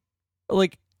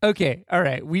 Like, okay, all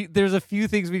right. There's a few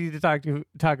things we need to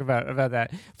talk about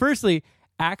that. Firstly,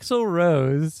 Axl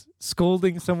Rose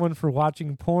scolding someone for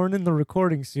watching porn in the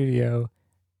recording studio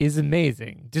is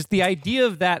amazing. Just the idea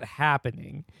of that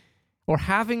happening or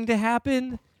having to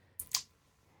happen.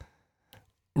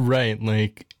 Right.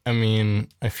 Like, I mean,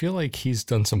 I feel like he's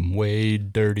done some way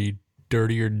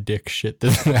dirtier dick shit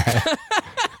than that.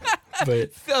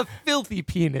 But a filthy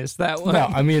penis, that one. No,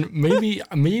 I mean, maybe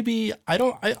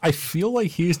I feel like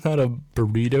he's not a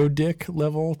burrito dick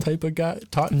level type of guy,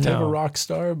 type of rock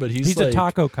star, but he's like, a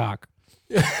taco cock.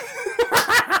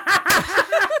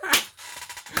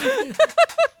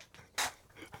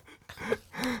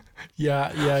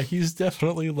 Yeah, he's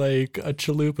definitely like a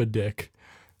chalupa dick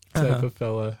type of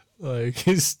fella. Like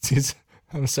he's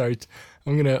I'm sorry,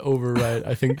 I'm gonna override.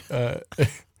 I think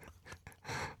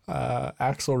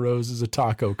Axl Rose is a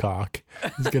taco cock.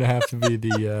 It's gonna have to be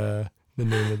the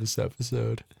name of this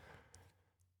episode.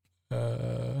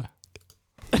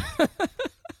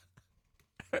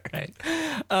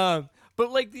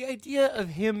 But like the idea of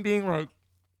him being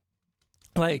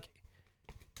like,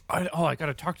 I got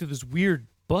to talk to this weird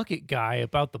bucket guy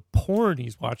about the porn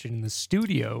he's watching in the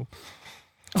studio.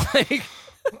 Like,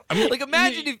 I mean, like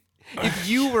imagine if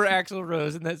you were Axl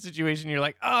Rose in that situation, you're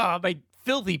like, my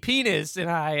filthy penis,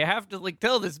 and I have to like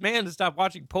tell this man to stop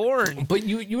watching porn. But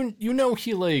you know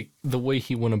he like the way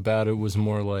he went about it was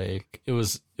more like it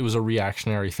was a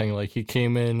reactionary thing. Like he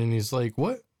came in and he's like,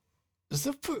 "What is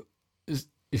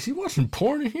is he watching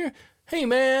porn in here? Hey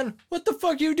man, what the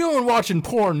fuck you doing watching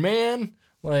porn, man?"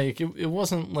 Like it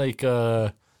wasn't like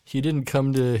he didn't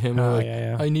come to him like,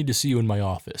 I need to see you in my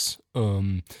office.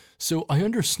 So I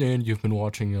understand you've been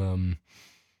watching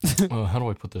how do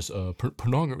I put this?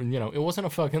 Pornography. You know, it wasn't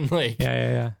a fucking like.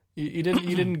 Yeah. You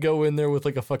didn't go in there with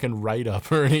like a fucking write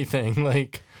up or anything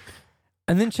like.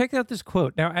 And then check out this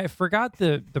quote. Now I forgot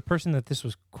the person that this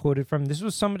was quoted from. This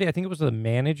was somebody. I think it was the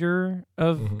manager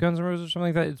of Guns N' Roses or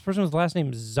something like that. This person's last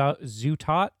name is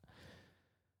Zutot.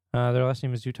 Their last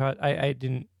name is Zutot. I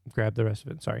didn't grab the rest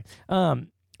of it. Sorry.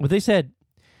 But they said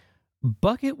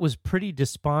Bucket was pretty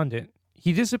despondent.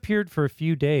 He disappeared for a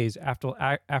few days after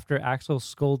Axl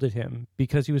scolded him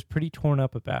because he was pretty torn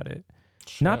up about it.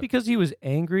 Shit. Not because he was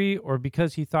angry or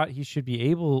because he thought he should be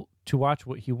able to watch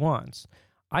what he wants.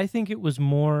 I think it was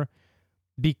more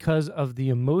because of the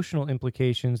emotional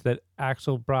implications that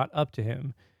Axl brought up to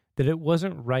him, that it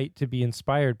wasn't right to be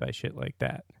inspired by shit like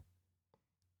that.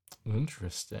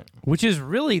 Interesting. Which is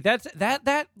really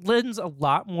that lends a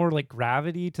lot more like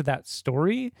gravity to that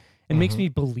story and makes me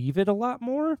believe it a lot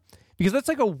more, because that's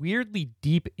like a weirdly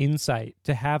deep insight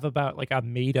to have about like a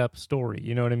made up story.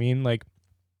 You know what I mean? Like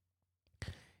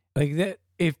that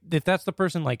if that's the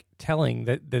person like telling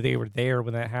that they were there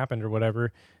when that happened or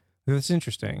whatever, that's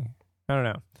interesting. I don't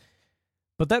know.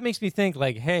 But that makes me think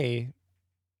like, hey,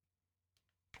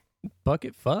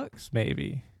 Bucket fucks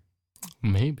maybe.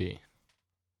 Maybe.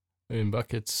 I mean,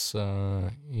 Bucket's,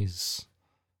 he's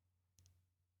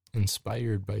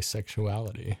inspired by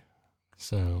sexuality,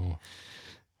 so.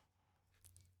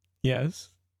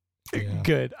 Yes. Yeah.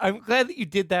 Good. I'm glad that you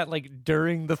did that, like,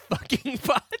 during the fucking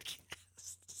podcast.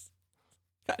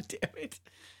 God damn it.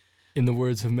 In the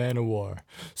words of Manowar,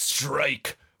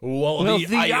 Strike while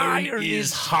the iron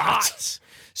is hot.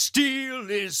 Steel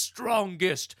is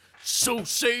strongest, so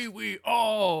say we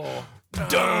all.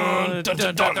 Dun, dun,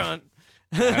 dun, dun, dun.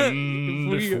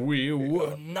 And if we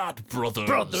were not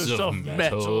brothers of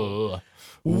metal,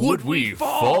 would we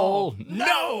fall?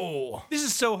 No! This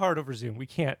is so hard over Zoom. We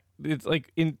can't. It's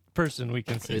like in person we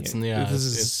can sing it. This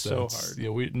is so hard.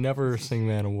 Yeah, we never sing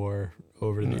Manowar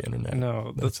over the internet.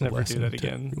 No, let's never do that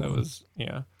again. That was,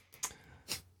 yeah.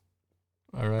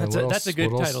 All right. That's a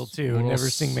good title, too. Never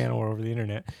sing Manowar over the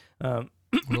internet. What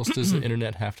else does the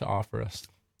internet have to offer us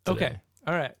today? Okay.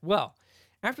 All right. Well,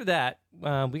 after that,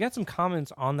 we got some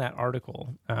comments on that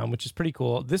article, which is pretty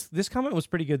cool. This comment was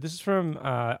pretty good. This is from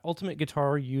Ultimate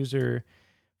Guitar user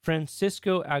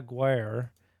Francisco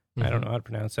Aguirre. I don't know how to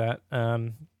pronounce that.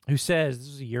 Who says, this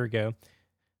was a year ago,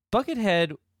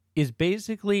 Buckethead is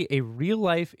basically a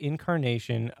real-life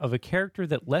incarnation of a character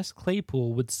that Les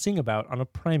Claypool would sing about on a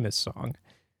Primus song.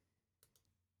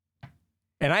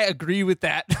 And I agree with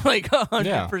that, like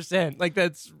 100%. Yeah. Like,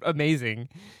 that's amazing.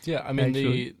 Yeah, I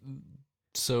mean,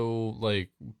 so, like,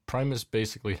 Primus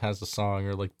basically has a song,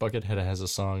 or, like, Buckethead has a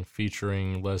song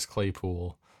featuring Les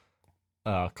Claypool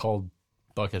called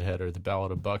Buckethead, or The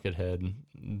Ballad of Buckethead,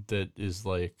 that is,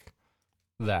 like,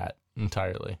 that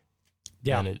entirely.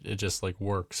 Yeah. And it just, like,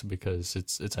 works because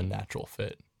it's a natural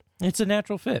fit. It's a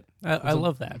natural fit. I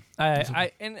love that.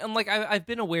 I've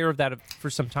been aware of that for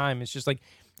some time. It's just, like,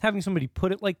 having somebody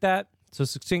put it like that so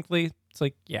succinctly, it's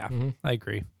like, yeah, I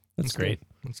agree. That's great.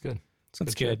 That's good.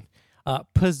 That's good.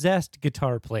 Possessed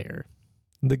guitar player.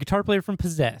 The guitar player from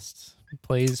Possessed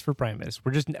plays for Primus.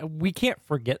 We can't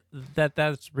forget that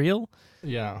that's real.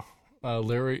 Yeah.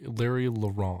 Larry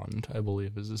LaRonde, I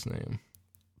believe is his name.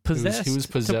 Possessed. He was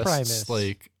Possessed,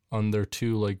 like, on their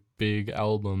two, like, big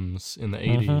albums in the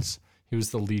 80s. He was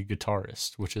the lead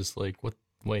guitarist, which is like, what?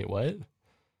 Wait, what?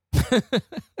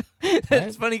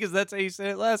 That's funny because that's how you said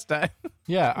it last time.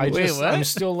 Yeah, I'm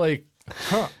still like,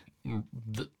 huh.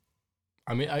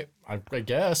 I mean, I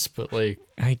guess, but like,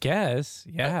 I guess,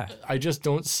 yeah. I just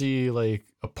don't see like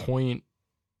a point,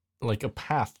 like a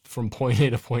path from point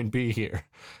A to point B here.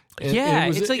 And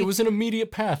it was an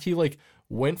immediate path. He like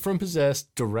went from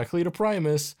Possessed directly to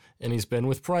Primus, and he's been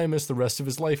with Primus the rest of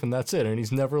his life, and that's it. And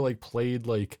he's never like played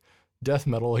like death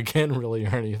metal again, really,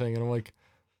 or anything. And I'm like,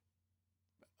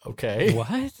 okay,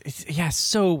 what?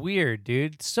 So weird,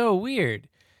 dude. So weird.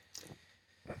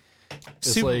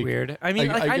 It's super like, weird. I mean,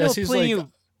 I know guess he's plenty like,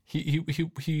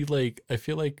 he like, I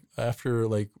feel like after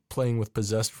like playing with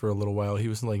Possessed for a little while, he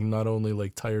was like not only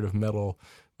like tired of metal,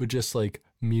 but just like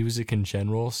music in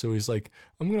general. So he's like,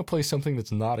 I'm gonna play something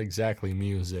that's not exactly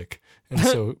music, and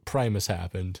so Primus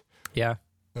happened. Yeah,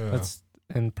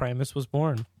 and Primus was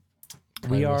born.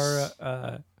 We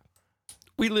are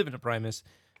we live in a Primus.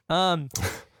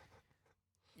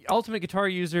 Ultimate Guitar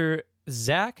user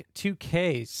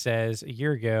Zach2K says a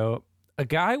year ago, a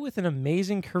guy with an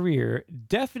amazing career,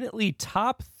 definitely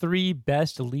top 3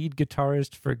 best lead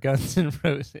guitarist for Guns N'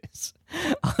 Roses,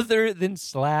 other than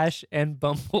Slash and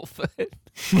Bumblefoot.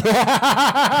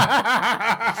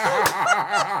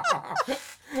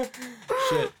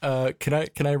 Shit.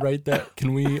 Can I write that?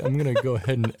 I'm gonna go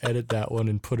ahead and edit that one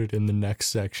and put it in the next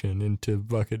section into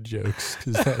bucket jokes,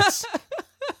 because that's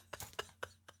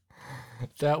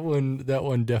that one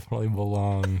definitely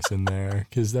belongs in there,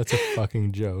 because that's a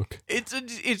fucking joke. It's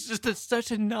just such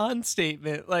a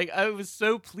non-statement. Like, I was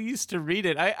so pleased to read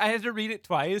it. I had to read it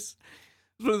twice.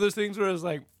 It's one of those things where I was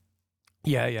like,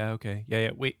 yeah, okay, yeah.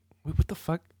 Wait, what the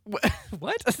fuck? What?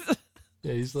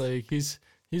 Yeah, he's like he's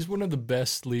one of the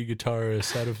best lead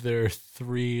guitarists out of their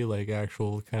 3 like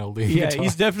actual kind of lead. Yeah, guitarists.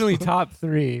 he's definitely top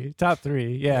three.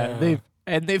 Yeah. They've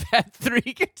had 3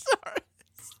 guitarists.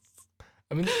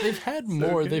 I mean, they've had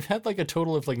more. They've had like a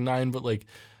total of like 9, but like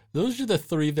those are the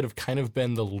 3 that have kind of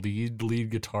been the lead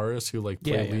guitarists who like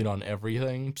play lead on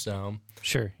everything. So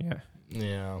sure, yeah.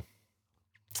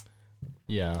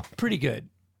 Pretty good.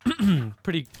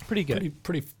 pretty good.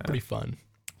 Pretty fun.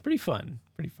 Pretty fun.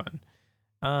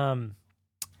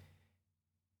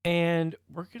 And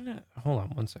we're gonna hold on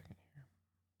one second here.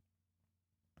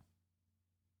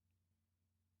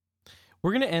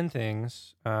 We're gonna end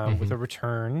things with a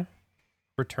return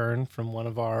from one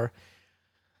of our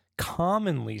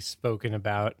commonly spoken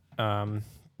about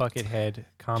Buckethead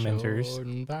commenters.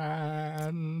 Jordan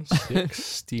Vine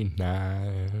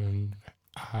 69.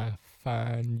 I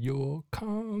find your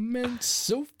comments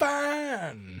so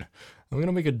fine. I'm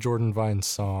gonna make a Jordan Vine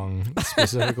song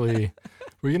specifically.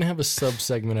 We're gonna have a sub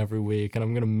segment every week, and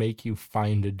I'm gonna make you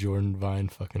find a Jordan Vine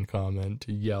fucking comment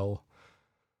to yell.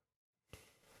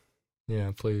 Yeah,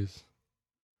 please.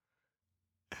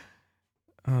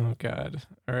 Oh God!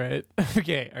 All right.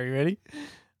 Okay. Are you ready?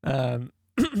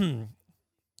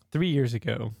 3 years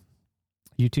ago,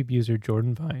 YouTube user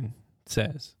Jordan Vine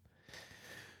says,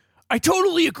 I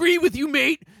totally agree with you,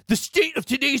 mate. The state of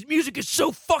today's music is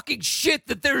so fucking shit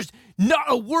that there's not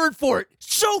a word for it.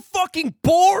 So fucking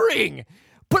boring.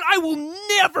 But I will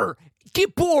never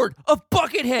get bored of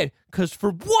Buckethead, because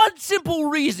for one simple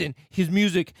reason, his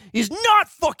music is not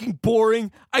fucking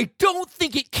boring. I don't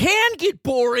think it can get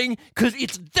boring, because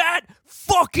it's that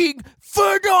fucking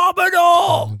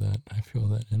phenomenal. I feel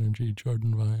that energy,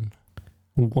 Jordan Vine.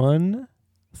 1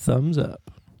 thumbs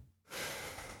up.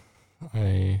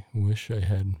 I wish I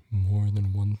had more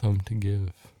than 1 thumb to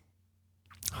give.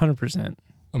 100%.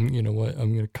 You know what?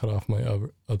 I'm going to cut off my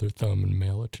other thumb and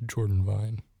mail it to Jordan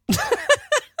Vine.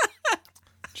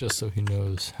 Just so he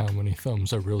knows how many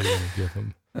thumbs I really want to give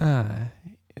him.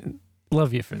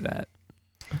 Love you for that.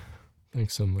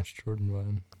 Thanks so much, Jordan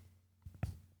Vine.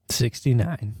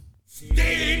 69.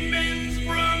 Statements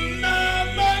from the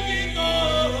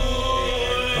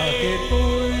Bucket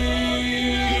Boy.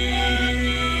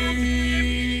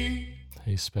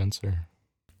 Hey, Spencer.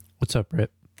 What's up,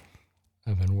 Rip?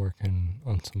 I've been working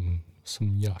on some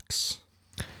yucks.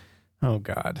 Oh,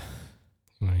 God.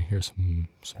 You want to hear some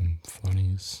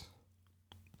funnies?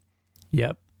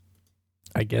 Yep.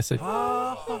 I guess it.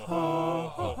 Ha ha ha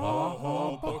ha ha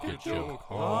ha bucket joke.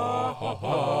 Ha ha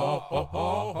ha ha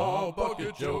ha ha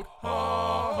bucket joke.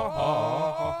 Ha ha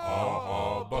ha ha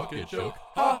ha bucket joke.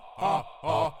 Ha ha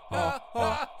ha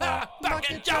ha ha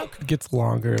bucket joke. It gets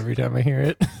longer every time I hear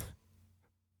it.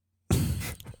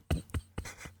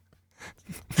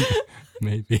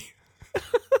 Maybe.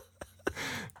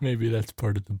 Maybe that's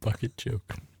part of the bucket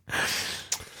joke.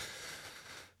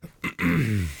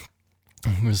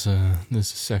 There's a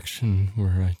section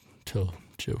where I tell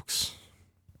jokes.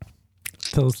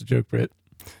 Tell us a joke, Britt.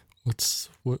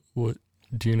 What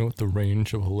do you know what the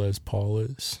range of a Les Paul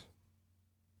is?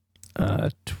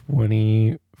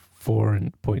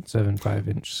 24.75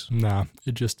 inches. Nah,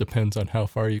 it just depends on how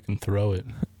far you can throw it.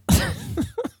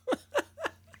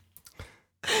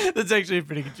 That's actually a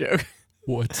pretty good joke.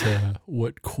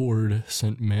 What chord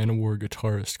sent Manowar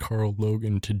guitarist Carl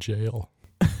Logan to jail?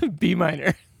 B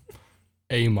minor.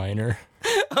 A minor.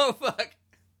 Oh, fuck.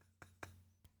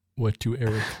 What do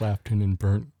Eric Clapton and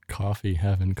burnt coffee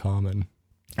have in common?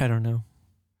 I don't know.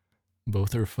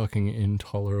 Both are fucking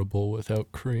intolerable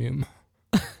without cream.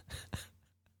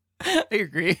 I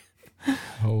agree.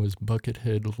 How is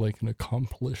Buckethead like an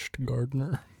accomplished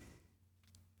gardener?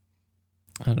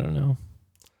 I don't know.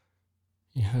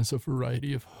 He has a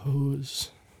variety of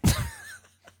hoes.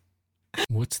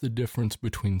 What's the difference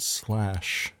between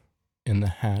Slash and the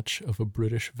hatch of a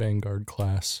British Vanguard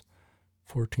class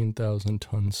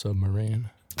 14,000-ton submarine?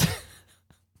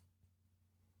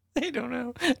 I don't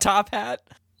know. Top hat.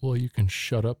 Well, you can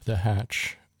shut up the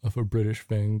hatch of a British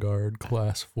Vanguard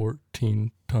class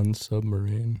 14-ton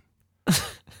submarine.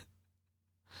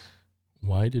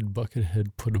 Why did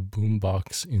Buckethead put a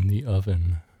boombox in the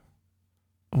oven?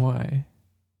 Why?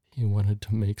 He wanted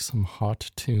to make some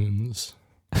hot tunes.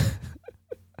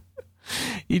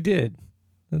 He did.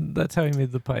 That's how he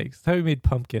made the pikes. That's how he made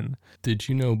pumpkin. Did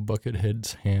you know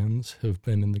Buckethead's hands have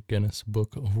been in the Guinness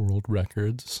Book of World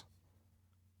Records?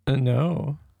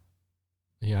 No.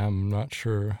 Yeah, I'm not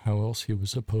sure how else he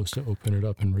was supposed to open it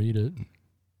up and read it.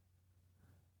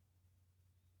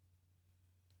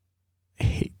 I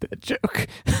hate that joke.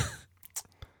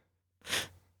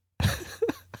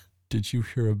 Did you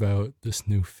hear about this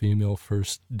new female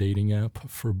first dating app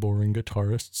for boring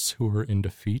guitarists who are into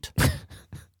feet?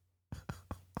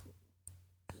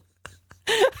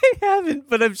 I haven't,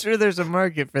 but I'm sure there's a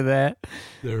market for that.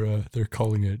 They're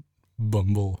calling it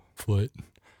Bumblefoot.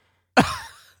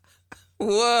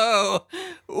 Whoa.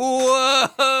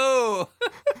 Whoa.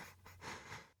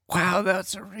 Wow,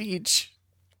 that's a reach.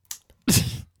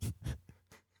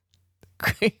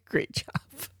 Great job.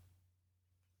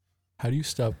 How do you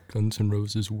stop Guns N'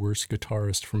 Roses' worst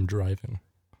guitarist from driving?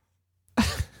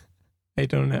 I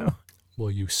don't know.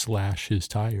 Well, you slash his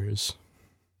tires.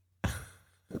 How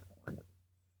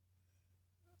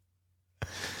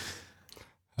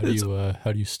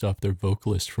do you stop their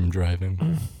vocalist from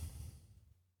driving?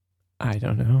 I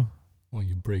don't know. Well,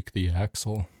 you break the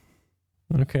axle.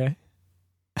 Okay.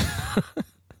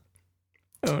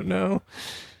 Oh no.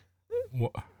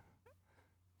 What?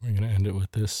 We're gonna end it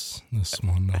with this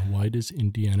one. Why does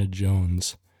Indiana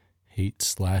Jones hate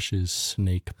Slash's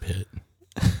snake pit?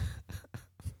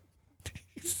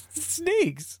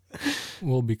 Snakes.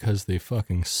 Well, because they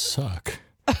fucking suck.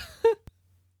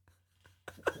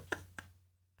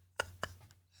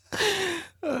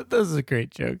 This is a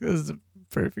great joke. This is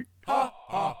perfect.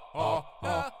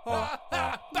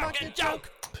 Bucket joke.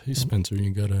 Hey Spencer,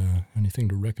 you got anything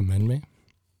to recommend me?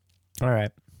 All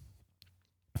right.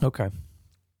 Okay.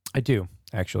 I do,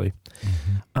 actually.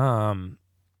 Mm-hmm.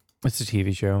 It's a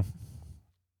TV show.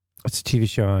 It's a TV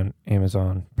show on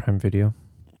Amazon Prime Video.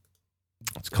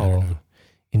 It's called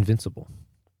Invincible.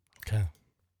 Okay.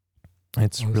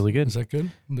 It's really good. Is that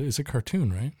good? It's a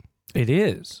cartoon, right? It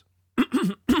is.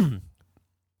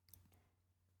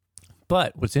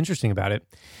 But what's interesting about it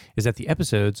is that the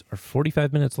episodes are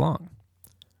 45 minutes long.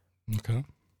 Okay.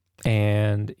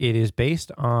 And it is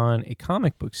based on a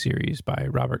comic book series by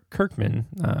Robert Kirkman,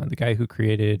 the guy who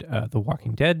created The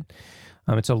Walking Dead.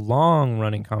 It's a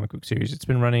long-running comic book series. It's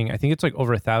been running, I think it's like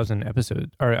over 1,000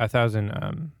 episodes, or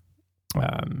 1,000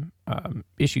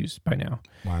 issues by now.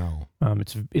 Wow.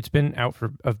 It's been out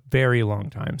for a very long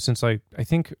time, since like I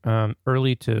think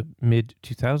early to mid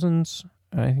 2000s.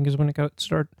 I think is when it got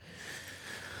started.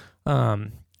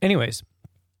 Anyways,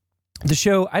 the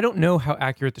show, I don't know how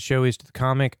accurate the show is to the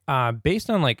comic. Based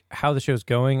on like how the show's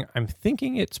going, I'm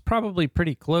thinking it's probably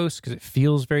pretty close because it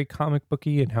feels very comic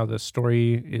booky and how the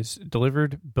story is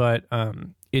delivered. But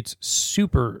it's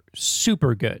super,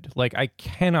 super good. Like I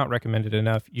cannot recommend it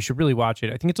enough. You should really watch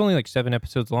it. I think it's only like 7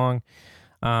 episodes long,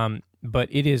 but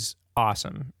it is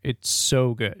awesome. It's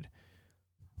so good.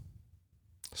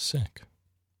 Sick.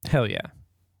 Hell yeah.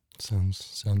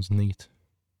 Sounds neat.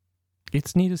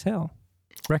 It's neat as hell.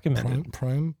 Recommend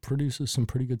Prime produces some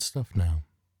pretty good stuff now.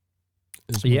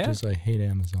 As much as I hate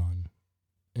Amazon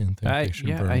and think they should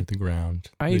burn to the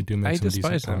ground, they do make some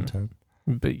decent content.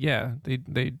 But yeah, they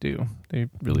do. They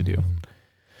really do.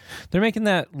 They're making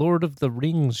that Lord of the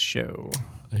Rings show.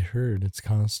 I heard it's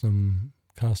cost them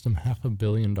 $500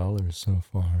 million so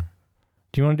far.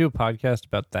 Do you want to do a podcast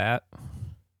about that?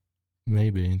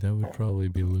 Maybe. That would probably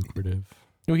be lucrative.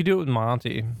 We could do it with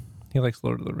Monty. He likes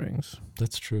Lord of the Rings.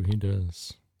 That's true. He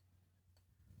does.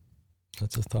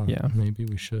 That's a thought. Yeah. Maybe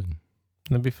we should.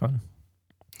 That'd be fun.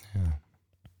 Yeah.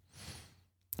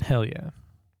 Hell yeah.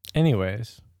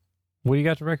 Anyways, what do you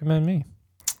got to recommend me?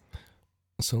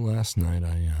 So last night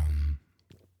I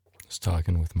was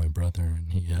talking with my brother,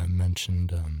 and he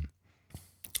mentioned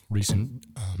recent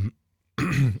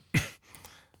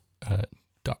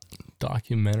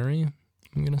documentary,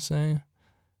 I'm going to say,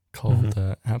 called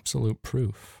Absolute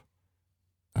Proof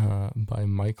by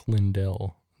Mike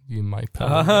Lindell, You might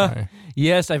pillow guy.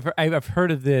 Yes, I've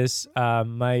heard of this.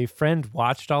 My friend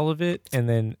watched all of it and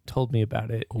then told me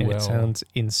about it, and it sounds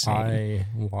insane. I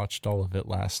watched all of it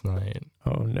last night.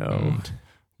 Oh no! And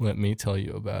let me tell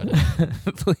you about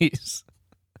it. Please.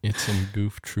 It's some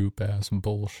goof troop ass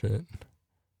bullshit.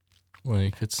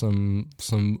 Like it's some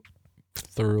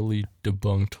thoroughly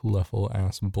debunked level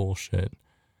ass bullshit.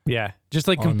 Yeah, just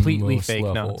like completely fake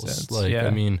levels. nonsense. Like yeah.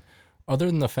 I mean, other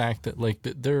than the fact that like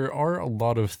there are a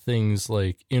lot of things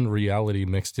like in reality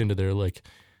mixed into there. Like,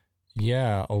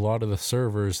 yeah, a lot of the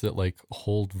servers that like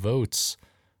hold votes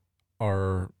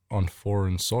are on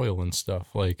foreign soil and stuff.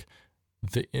 Like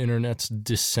the internet's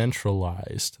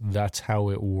decentralized. That's how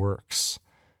it works.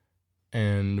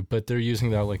 But they're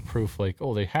using that like proof, like,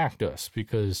 oh, they hacked us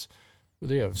because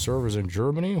they have servers in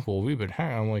Germany. Well, we've been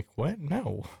hacked. I'm like, what?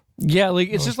 No. Yeah, like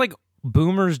it's just like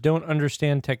boomers don't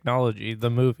understand technology, the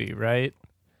movie, right?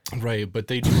 Right, but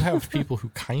they do have people who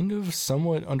kind of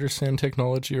somewhat understand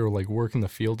technology or like work in the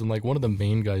field, and like one of the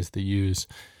main guys they use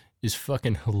is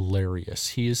fucking hilarious.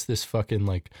 He is this fucking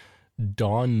like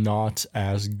Don Knotts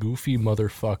ass goofy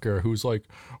motherfucker who's like,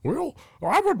 well,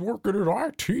 I've been working in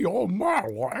IT all my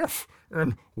life,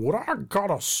 and what I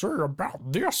gotta say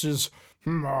about this is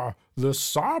the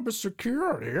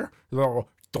cybersecurity,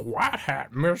 the white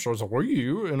hat misses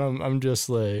you, and I'm just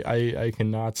like I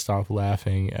cannot stop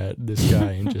laughing at this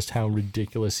guy and just how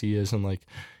ridiculous he is. And like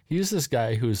he's this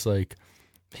guy who's like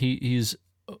he's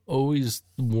always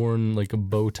worn like a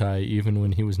bow tie even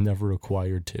when he was never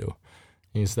required to.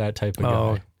 He's that type of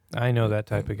guy. I know that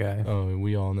type of guy. Oh,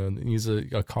 we all know that. He's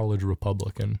a college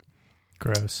Republican.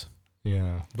 Gross.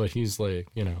 Yeah, but he's like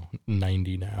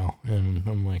 90 now, and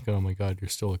I'm like, oh my god, you're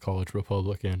still a college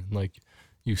Republican. Like,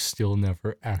 you've still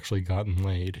never actually gotten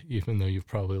laid, even though you've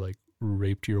probably like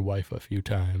raped your wife a few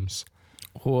times.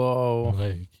 Whoa.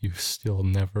 Like, you've still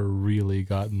never really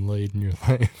gotten laid in your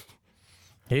life.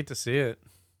 Hate to see it.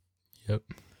 Yep.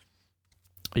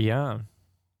 Yeah.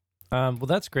 Well,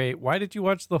 that's great. Why did you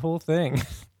watch the whole thing?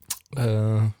 I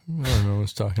don't know. I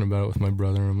was talking about it with my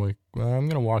brother. I'm like, well, I'm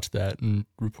going to watch that and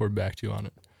report back to you on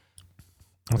it.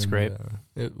 That's great.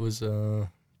 It was, I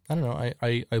don't know.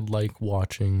 I like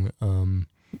watching,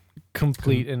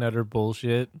 complete and utter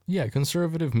bullshit. Yeah,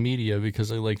 conservative media,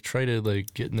 because I like try to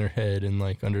like get in their head and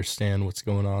like understand what's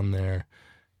going on there.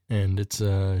 And it's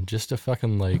just a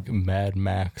fucking like Mad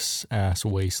Max ass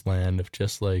wasteland of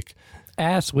just like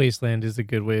ass wasteland is a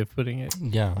good way of putting it.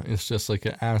 Yeah, it's just like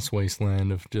an ass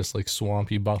wasteland of just like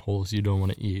swampy buttholes you don't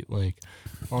want to eat. Like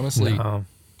honestly, No.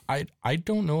 I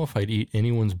don't know if I'd eat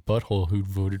anyone's butthole who'd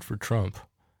voted for Trump.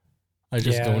 I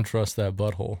just don't trust that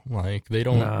butthole. Like they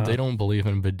don't believe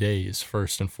in bidets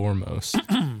first and foremost.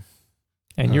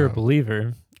 And you're a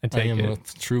believer. I am a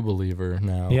true believer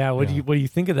now. Yeah, what do you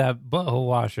think of that butthole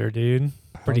washer, dude?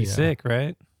 Pretty sick,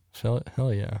 right?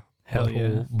 Hell yeah. Hell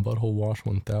yeah. Butthole wash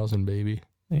 1000, baby.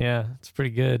 Yeah, it's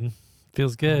pretty good.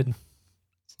 Feels good.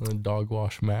 It's a dog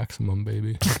wash maximum,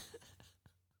 baby.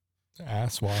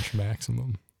 Ass wash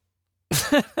maximum.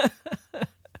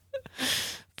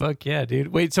 Fuck yeah, dude.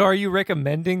 Wait, so are you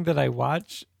recommending that I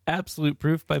watch Absolute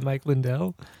Proof by Mike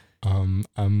Lindell? I'm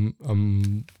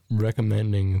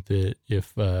recommending that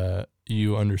if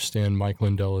you understand Mike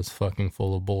Lindell is fucking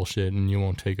full of bullshit and you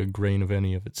won't take a grain of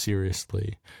any of it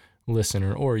seriously,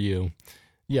 listener or you,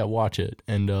 watch it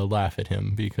and laugh at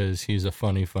him, because he's a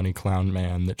funny clown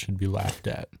man that should be laughed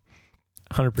at.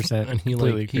 100%. And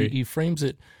he frames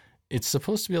it. It's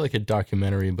supposed to be like a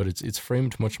documentary, but it's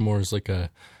framed much more as like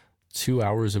a 2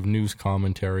 hours of news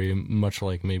commentary, much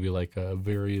like maybe like a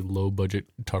very low budget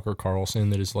Tucker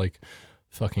Carlson that is like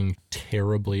fucking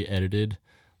terribly edited.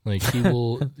 Like they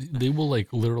will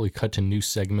like literally cut to new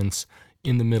segments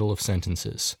in the middle of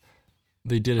sentences.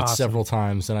 They did it several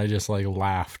times, and I just like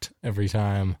laughed every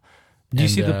time. Do you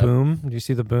see the boom? Do you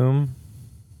see the boom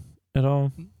at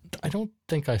all? I don't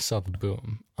think I saw the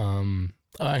boom.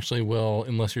 Actually, well,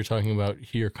 unless you're talking about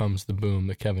Here Comes the Boom,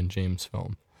 the Kevin James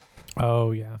film.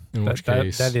 Oh, yeah. In which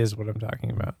case, that is what I'm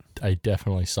talking about. I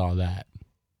definitely saw that.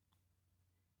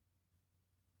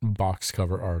 Box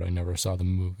cover art. I never saw the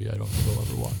movie. I don't think I'll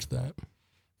ever watch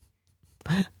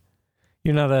that.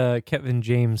 You're not a Kevin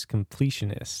James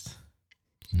completionist.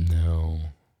 No.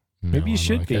 Maybe you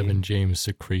should be. Kevin James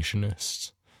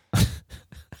secretionist.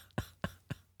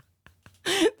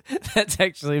 That's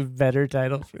actually a better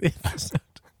title for the episode.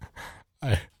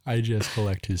 I just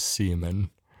collect his semen.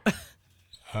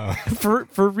 For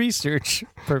research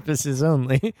purposes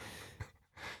only.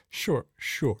 Sure.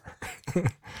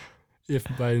 If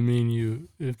by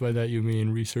that you mean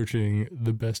researching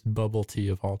the best bubble tea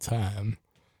of all time.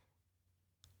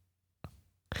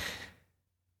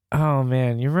 Oh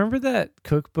man, you remember that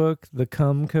cookbook, the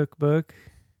Cum cookbook?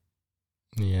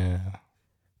 Yeah.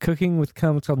 Cooking with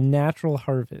Cum. It's called Natural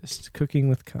Harvest. Cooking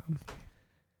with Cum.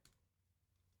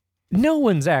 No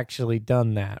one's actually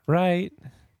done that, right?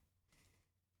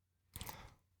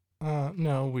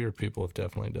 No, weird people have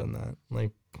definitely done that.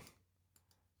 Like,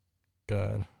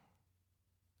 God.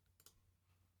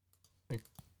 Like,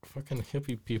 fucking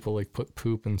hippie people, like, put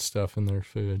poop and stuff in their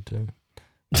food to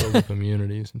build up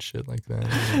immunities and shit like that.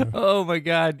 You know? Oh my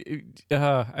God.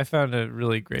 I found a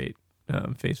really great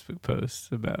Facebook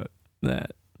post about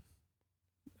that.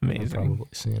 Amazing. I've probably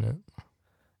seen it.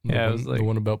 Yeah, it was like the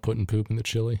one about putting poop in the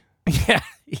chili. Yeah.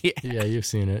 Yeah, you've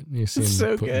seen it. You've seen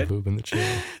so putting good. poop in the chili.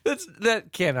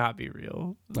 That cannot be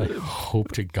real. I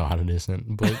hope to God it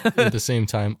isn't, but at the same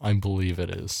time, I believe it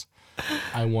is.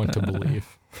 I want to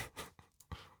believe.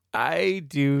 I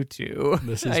do too.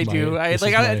 I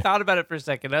thought about it for a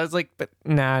second. I was like, but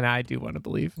nah, I do want to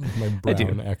believe. My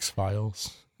Brown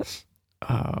X-Files.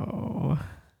 Oh.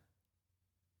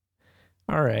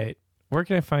 All right. Where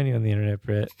can I find you on the internet,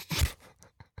 Britt?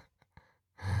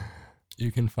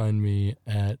 You can find me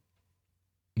at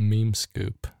Meme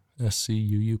Scoop,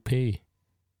 SCUUP.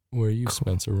 Where are you,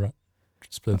 Spencer Ryan?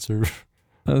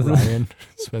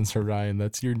 Spencer Ryan.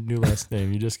 That's your new last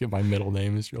name. You just get my middle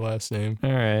name as your last name.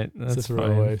 All right. That's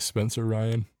fine. Away. Spencer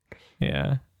Ryan.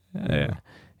 Yeah.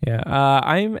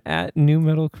 I'm at New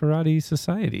Metal Karate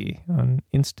Society on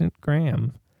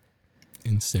Instagram.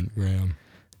 Instagram.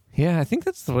 Yeah, I think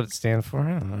that's what it stands for.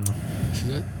 I don't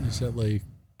know. Is that like,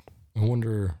 I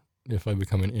wonder if I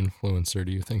become an influencer,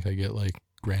 do you think I get like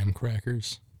graham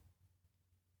crackers?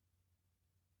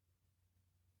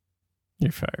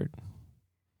 You're fired.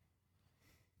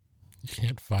 You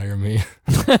can't fire me.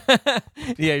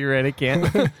 Yeah, you're right. I can't.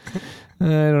 I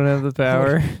don't have the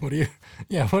power. What are you?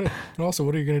 Yeah. And also,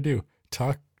 what are you gonna do?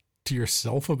 Talk to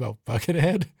yourself about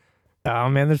Buckethead? Oh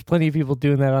man, there's plenty of people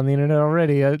doing that on the internet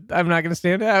already. I'm not gonna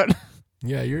stand out.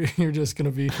 Yeah, you're just gonna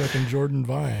be fucking Jordan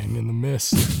Vine in the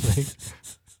mist.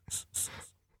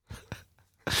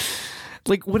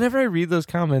 Like whenever I read those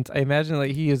comments, I imagine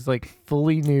like he is like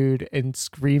fully nude and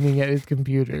screaming at his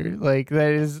computer. Like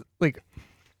that is like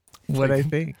what I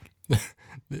think.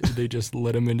 They just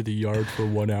let him into the yard for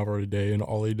 1 hour a day, and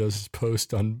all he does is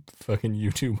post on fucking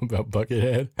YouTube about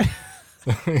Buckethead.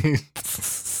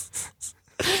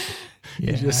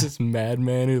 Yeah. He's just this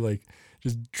madman who like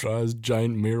just draws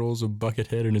giant murals of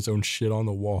Buckethead and his own shit on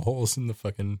the walls in the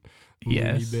fucking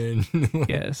movie bin.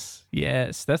 Yes.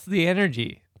 That's the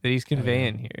energy that he's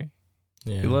conveying here.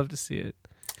 Yeah. We love to see it.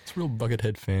 It's real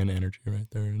Buckethead fan energy right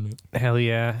there, isn't it? Hell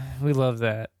yeah. We love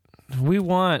that. We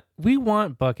want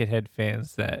Buckethead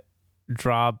fans that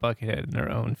draw Buckethead in their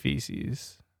own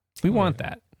feces. We want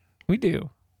that. We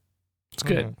do. It's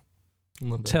good.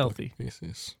 Love it's healthy.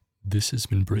 Feces. This has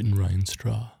been Britton Ryan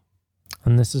Straw.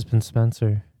 And this has been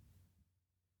Spencer.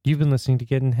 You've been listening to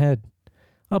Getting Head,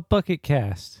 a Bucket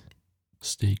Cast.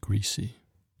 Stay greasy,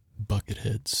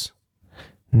 Bucketheads.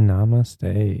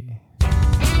 Namaste.